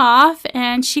drop him off,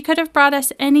 and she could have brought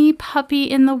us any puppy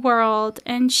in the world.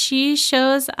 And she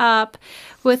shows up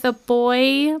with a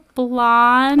boy,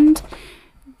 blonde,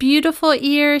 beautiful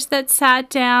ears that sat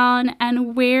down,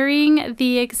 and wearing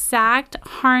the exact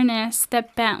harness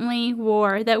that Bentley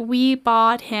wore, that we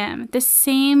bought him. The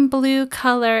same blue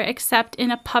color, except in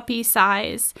a puppy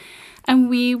size. And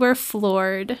we were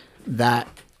floored. That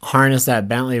harness that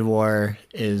Bentley wore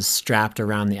is strapped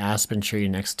around the aspen tree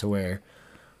next to where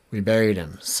we buried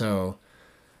him. So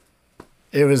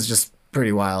it was just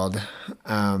pretty wild.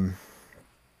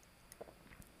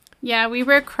 Yeah, we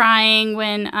were crying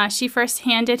when she first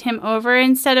handed him over.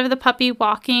 Instead of the puppy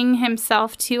walking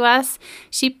himself to us,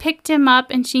 she picked him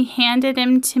up and she handed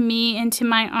him to me into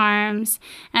my arms,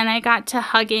 and I got to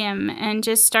hug him and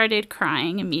just started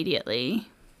crying immediately.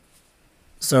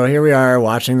 So here we are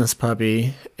watching this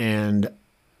puppy, and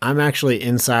I'm actually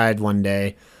inside one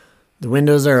day. The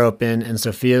windows are open, and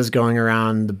Sophia's going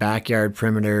around the backyard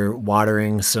perimeter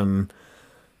watering some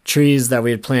trees that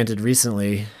we had planted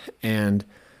recently, and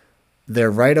they're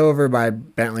right over by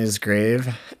Bentley's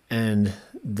grave, and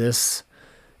this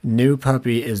new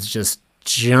puppy is just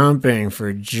jumping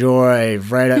for joy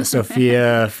right at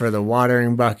Sophia for the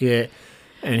watering bucket,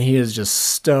 and he is just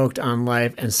stoked on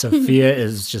life, and Sophia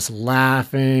is just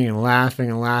laughing and laughing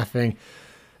and laughing,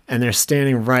 and they're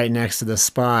standing right next to the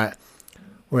spot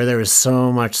where there was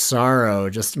so much sorrow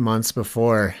just months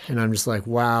before, and I'm just like,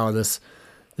 wow, this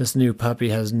new puppy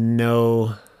has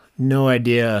no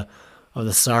idea of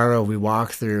the sorrow we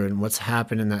walk through and what's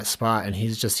happened in that spot, and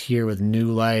he's just here with new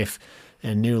life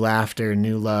and new laughter and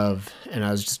new love, and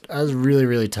I was really,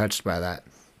 really touched by that.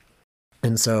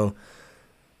 And so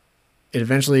it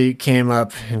eventually came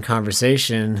up in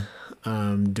conversation,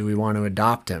 do we want to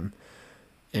adopt him?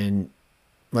 And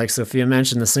like Sophia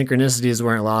mentioned, the synchronicities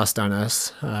weren't lost on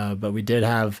us, but we did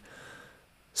have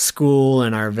school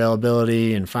and our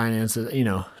availability and finances,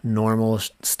 normal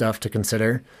stuff to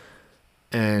consider.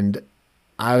 And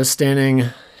I was standing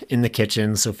in the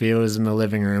kitchen, Sophia was in the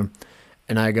living room,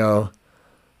 and I go,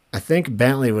 I think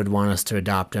Bentley would want us to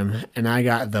adopt him. And I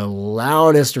got the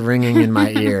loudest ringing in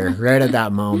my ear right at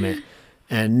that moment.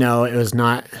 And no, it was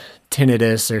not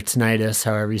tinnitus or tinnitus,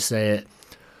 however you say it.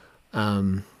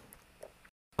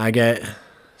 I get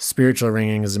spiritual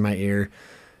ringings in my ear,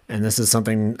 and this is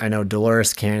something I know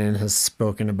Dolores Cannon has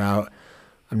spoken about.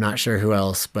 I'm not sure who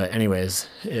else, but anyways,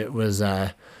 it was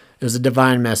a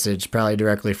divine message, probably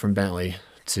directly from Bentley,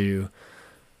 to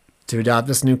adopt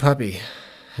this new puppy.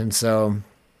 And so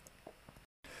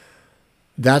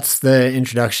that's the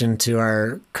introduction to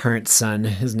our current son.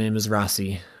 His name is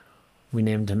Rossi. We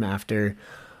named him after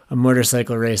a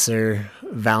motorcycle racer,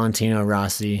 Valentino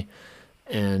Rossi,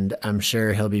 and I'm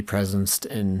sure he'll be presenced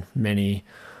in many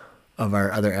of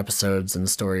our other episodes and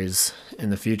stories in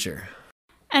the future.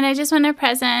 And I just want to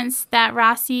presence that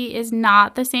Rossi is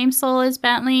not the same soul as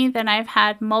Bentley, that I've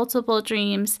had multiple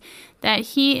dreams, that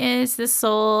he is the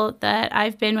soul that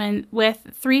I've been with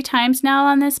 3 times now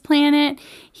on this planet.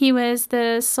 He was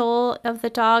the soul of the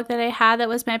dog that I had that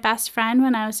was my best friend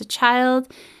when I was a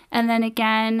child. And then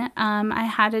again, I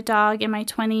had a dog in my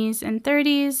 20s and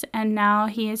 30s, and now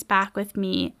he is back with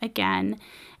me again.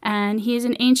 And he's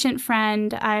an ancient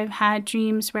friend. I've had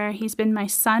dreams where he's been my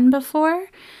son before.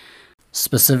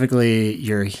 Specifically,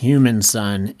 your human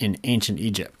son in ancient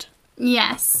Egypt.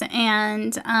 Yes,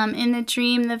 and in the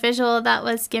dream, the visual that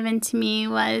was given to me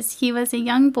was he was a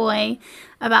young boy,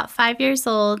 about 5 years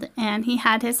old, and he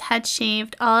had his head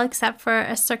shaved, all except for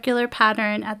a circular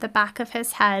pattern at the back of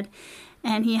his head,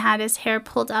 and he had his hair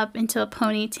pulled up into a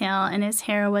ponytail, and his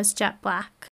hair was jet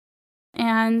black.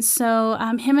 And so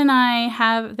him and I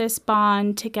have this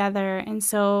bond together, and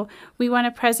so we want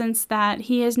to presence that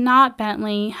he is not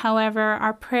Bentley. However,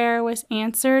 our prayer was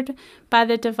answered by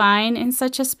the divine in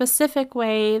such a specific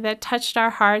way that touched our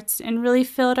hearts and really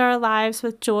filled our lives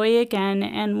with joy again,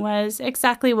 and was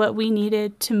exactly what we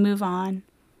needed to move on.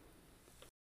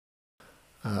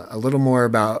 A little more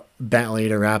about Bentley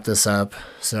to wrap this up.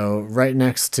 So right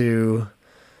next to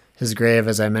his grave,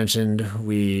 as I mentioned,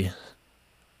 we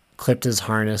clipped his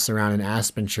harness around an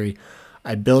aspen tree.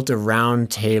 I built a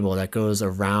round table that goes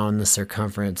around the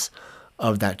circumference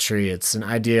of that tree. It's an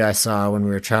idea I saw when we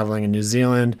were traveling in New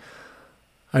Zealand.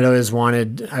 I always thought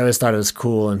it was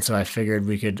cool, and so I figured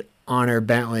we could honor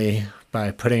Bentley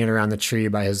by putting it around the tree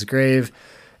by his grave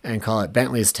and call it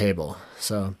Bentley's Table.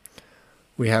 So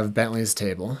we have Bentley's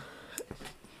Table.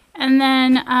 And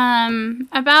then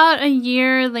about a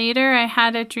year later, I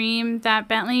had a dream that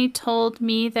Bentley told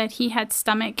me that he had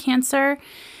stomach cancer,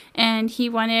 and he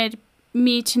wanted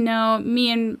me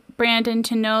and Brandon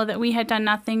to know that we had done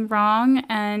nothing wrong.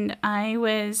 And I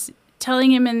was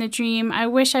telling him in the dream, I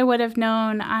wish I would have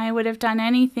known. I would have done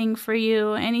anything for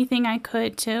you, anything I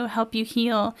could to help you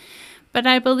heal. But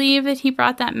I believe that he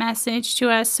brought that message to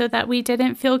us so that we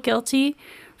didn't feel guilty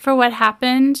for what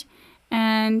happened.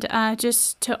 And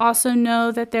just to also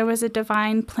know that there was a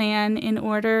divine plan in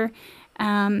order,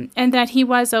 and that he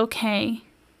was okay.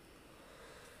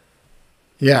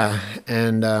 Yeah,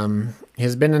 and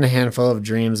he's been in a handful of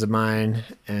dreams of mine,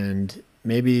 and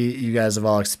maybe you guys have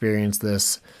all experienced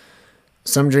this.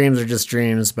 Some dreams are just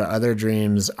dreams, but other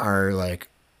dreams are like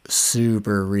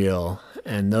super real.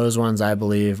 And those ones I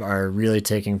believe are really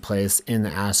taking place in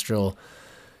in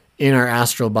our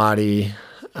astral body.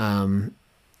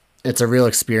 It's a real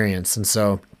experience. And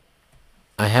so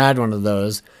I had one of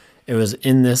those. It was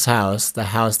in this house, the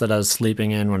house that I was sleeping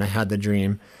in when I had the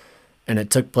dream. And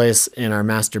it took place in our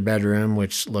master bedroom,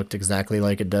 which looked exactly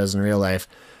like it does in real life.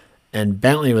 And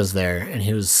Bentley was there, and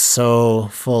he was so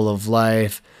full of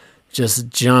life, just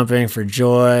jumping for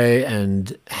joy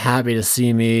and happy to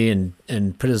see me,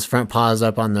 and put his front paws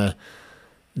up on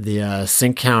the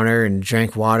sink counter and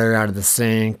drank water out of the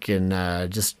sink,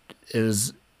 and just it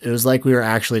was like we were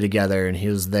actually together, and he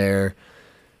was there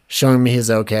showing me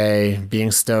he's okay,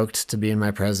 being stoked to be in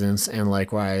my presence, and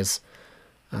likewise.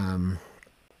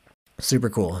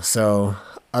 Super cool. So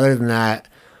other than that,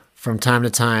 from time to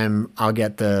time, I'll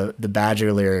get the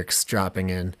Badger lyrics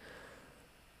dropping in.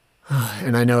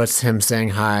 And I know it's him saying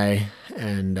hi.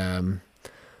 And,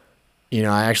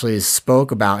 I actually spoke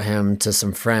about him to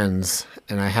some friends,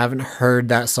 and I haven't heard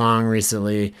that song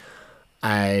recently.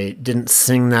 I didn't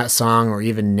sing that song or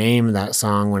even name that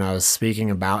song when I was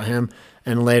speaking about him.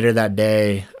 And later that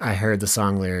day, I heard the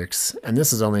song lyrics. And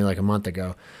this is only like a month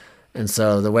ago. And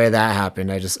so the way that happened,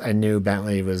 I knew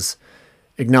Bentley was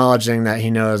acknowledging that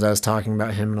he knows I was talking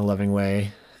about him in a loving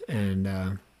way.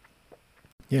 And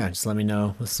just let me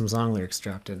know with some song lyrics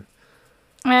dropped in.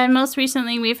 And most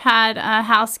recently, we've had a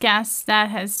house guest that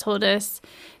has told us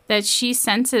that she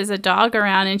senses a dog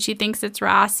around and she thinks it's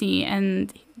Rossi.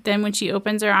 And then when she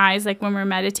opens her eyes, like when we're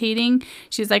meditating,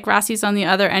 she's like, Rossi's on the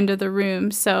other end of the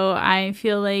room. So I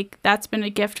feel like that's been a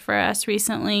gift for us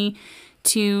recently,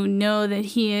 to know that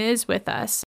he is with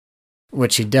us.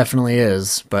 Which he definitely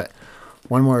is. But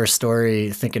one more story,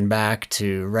 thinking back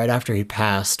to right after he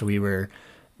passed, we were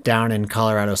down in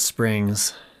Colorado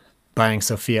Springs buying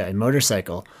Sophia a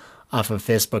motorcycle off of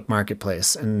Facebook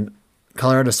Marketplace. And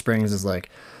Colorado Springs is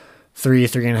like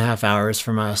 3.5 hours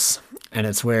from us. And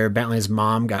it's where Bentley's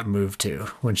mom got moved to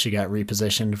when she got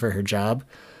repositioned for her job.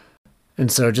 And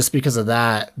so just because of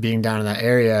that, being down in that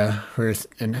area,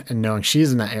 and knowing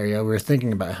she's in that area, we were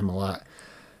thinking about him a lot.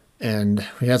 And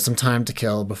we had some time to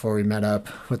kill before we met up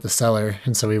with the seller.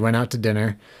 And so we went out to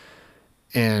dinner,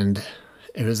 and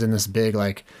it was in this big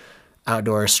like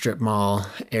outdoor strip mall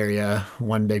area,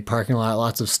 one big parking lot,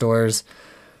 lots of stores.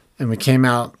 And we came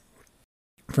out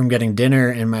from getting dinner,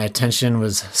 and my attention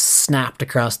was snapped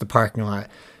across the parking lot,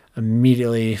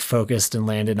 immediately focused and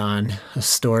landed on a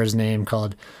store's name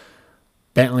called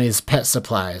Bentley's Pet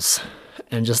Supplies.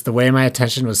 And just the way my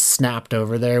attention was snapped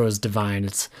over there was divine.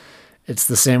 It's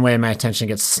the same way my attention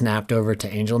gets snapped over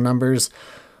to angel numbers,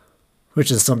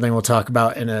 which is something we'll talk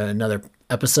about in another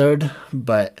episode.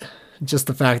 But just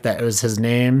the fact that it was his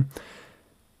name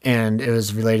and it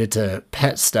was related to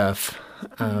pet stuff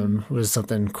was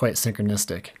something quite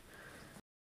synchronistic.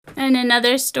 And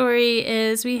another story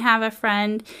is we have a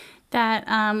friend that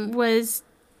was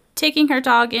taking her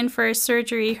dog in for a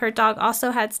surgery. Her dog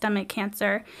also had stomach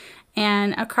cancer.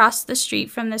 And across the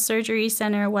street from the surgery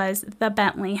center was the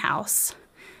Bentley house.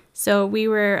 So we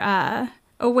were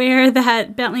aware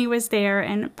that Bentley was there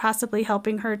and possibly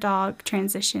helping her dog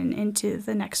transition into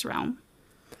the next realm.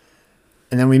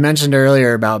 And then we mentioned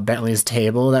earlier about Bentley's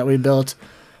table that we built.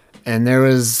 And there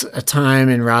was a time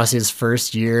in Rossi's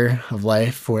first year of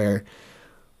life where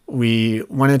we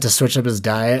wanted to switch up his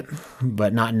diet,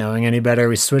 but not knowing any better,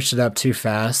 we switched it up too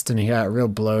fast, and he got real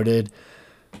bloated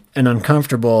and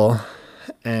uncomfortable.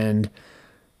 And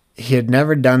he had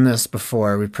never done this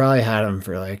before. We probably had him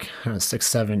for like 6,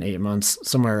 7, 8 months,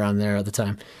 somewhere around there at the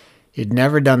time. He'd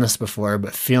never done this before,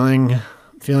 but feeling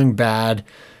bad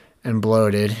and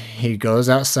bloated, he goes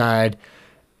outside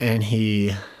and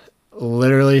he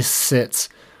literally sits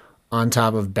on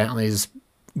top of Bentley's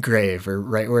grave, or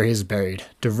right where he's buried,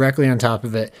 directly on top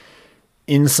of it,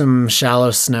 in some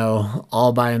shallow snow,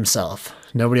 all by himself.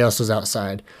 Nobody else was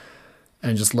outside,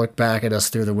 and just looked back at us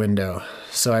through the window.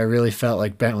 So I really felt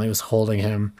like Bentley was holding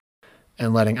him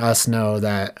and letting us know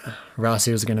that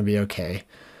Rossi was going to be okay,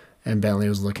 and Bentley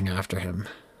was looking after him.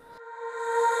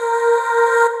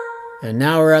 And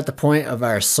now we're at the point of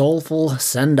our soulful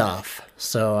send-off.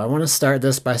 So I want to start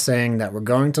this by saying that we're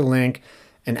going to link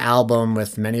an album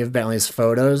with many of Bentley's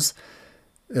photos.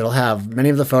 It'll have many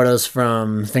of the photos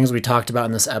from things we talked about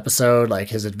in this episode, like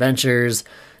his adventures,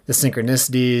 the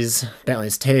synchronicities,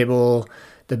 Bentley's table,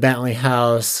 the Bentley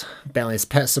house, Bentley's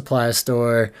pet supply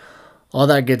store, all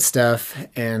that good stuff,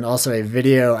 and also a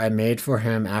video I made for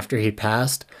him after he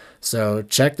passed. So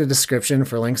check the description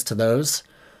for links to those.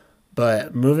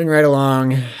 But moving right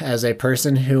along, as a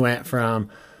person who went from,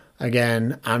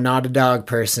 again, I'm not a dog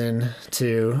person,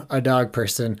 to a dog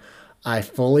person, I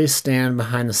fully stand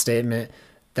behind the statement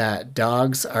that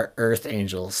dogs are earth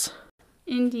angels.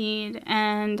 Indeed.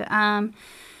 And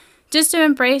just to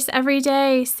embrace every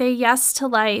day, say yes to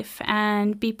life,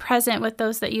 and be present with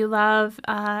those that you love.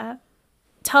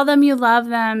 Tell them you love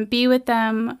them, be with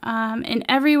them in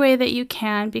every way that you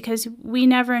can, because we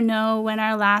never know when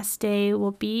our last day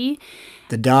will be.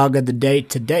 The dog of the day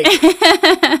today.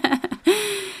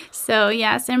 So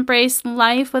yes, embrace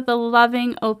life with a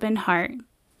loving, open heart.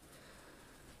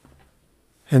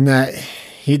 And that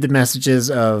heed the messages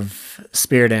of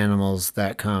spirit animals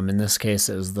that come. In this case,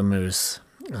 it was the moose.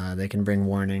 They can bring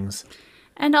warnings.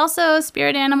 And also,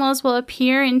 spirit animals will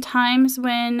appear in times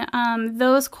when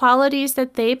those qualities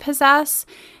that they possess,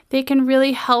 they can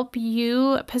really help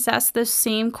you possess those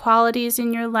same qualities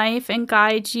in your life and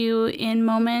guide you in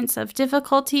moments of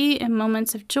difficulty and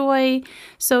moments of joy.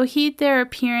 So heed their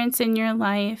appearance in your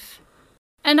life.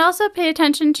 And also pay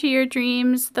attention to your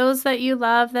dreams. Those that you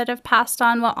love that have passed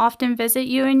on will often visit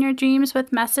you in your dreams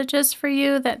with messages for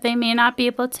you that they may not be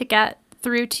able to get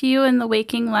through to you in the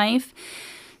waking life.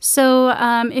 So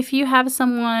if you have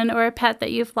someone or a pet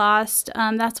that you've lost,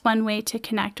 that's one way to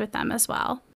connect with them as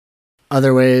well.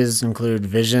 Other ways include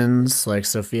visions, like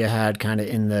Sophia had, kind of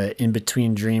in the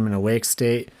in-between dream and awake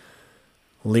state.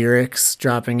 Lyrics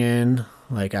dropping in,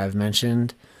 like I've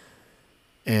mentioned.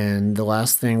 And the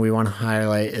last thing we want to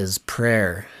highlight is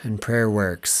prayer, and prayer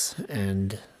works.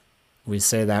 And we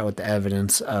say that with the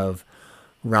evidence of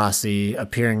Rossi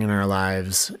appearing in our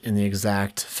lives in the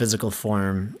exact physical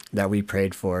form that we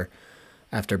prayed for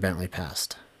after Bentley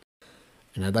passed.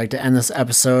 And I'd like to end this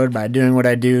episode by doing what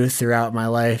I do throughout my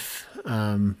life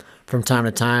from time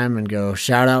to time and go,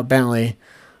 shout out Bentley.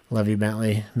 Love you,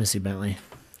 Bentley. Miss you, Bentley.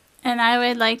 And I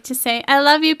would like to say, I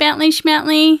love you, Bentley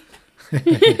Schmentley.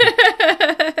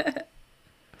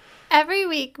 Every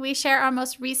week, we share our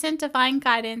most recent divine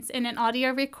guidance in an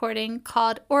audio recording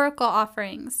called Oracle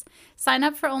Offerings. Sign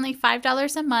up for only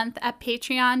 $5 a month at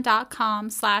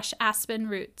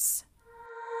patreon.com/aspenroots.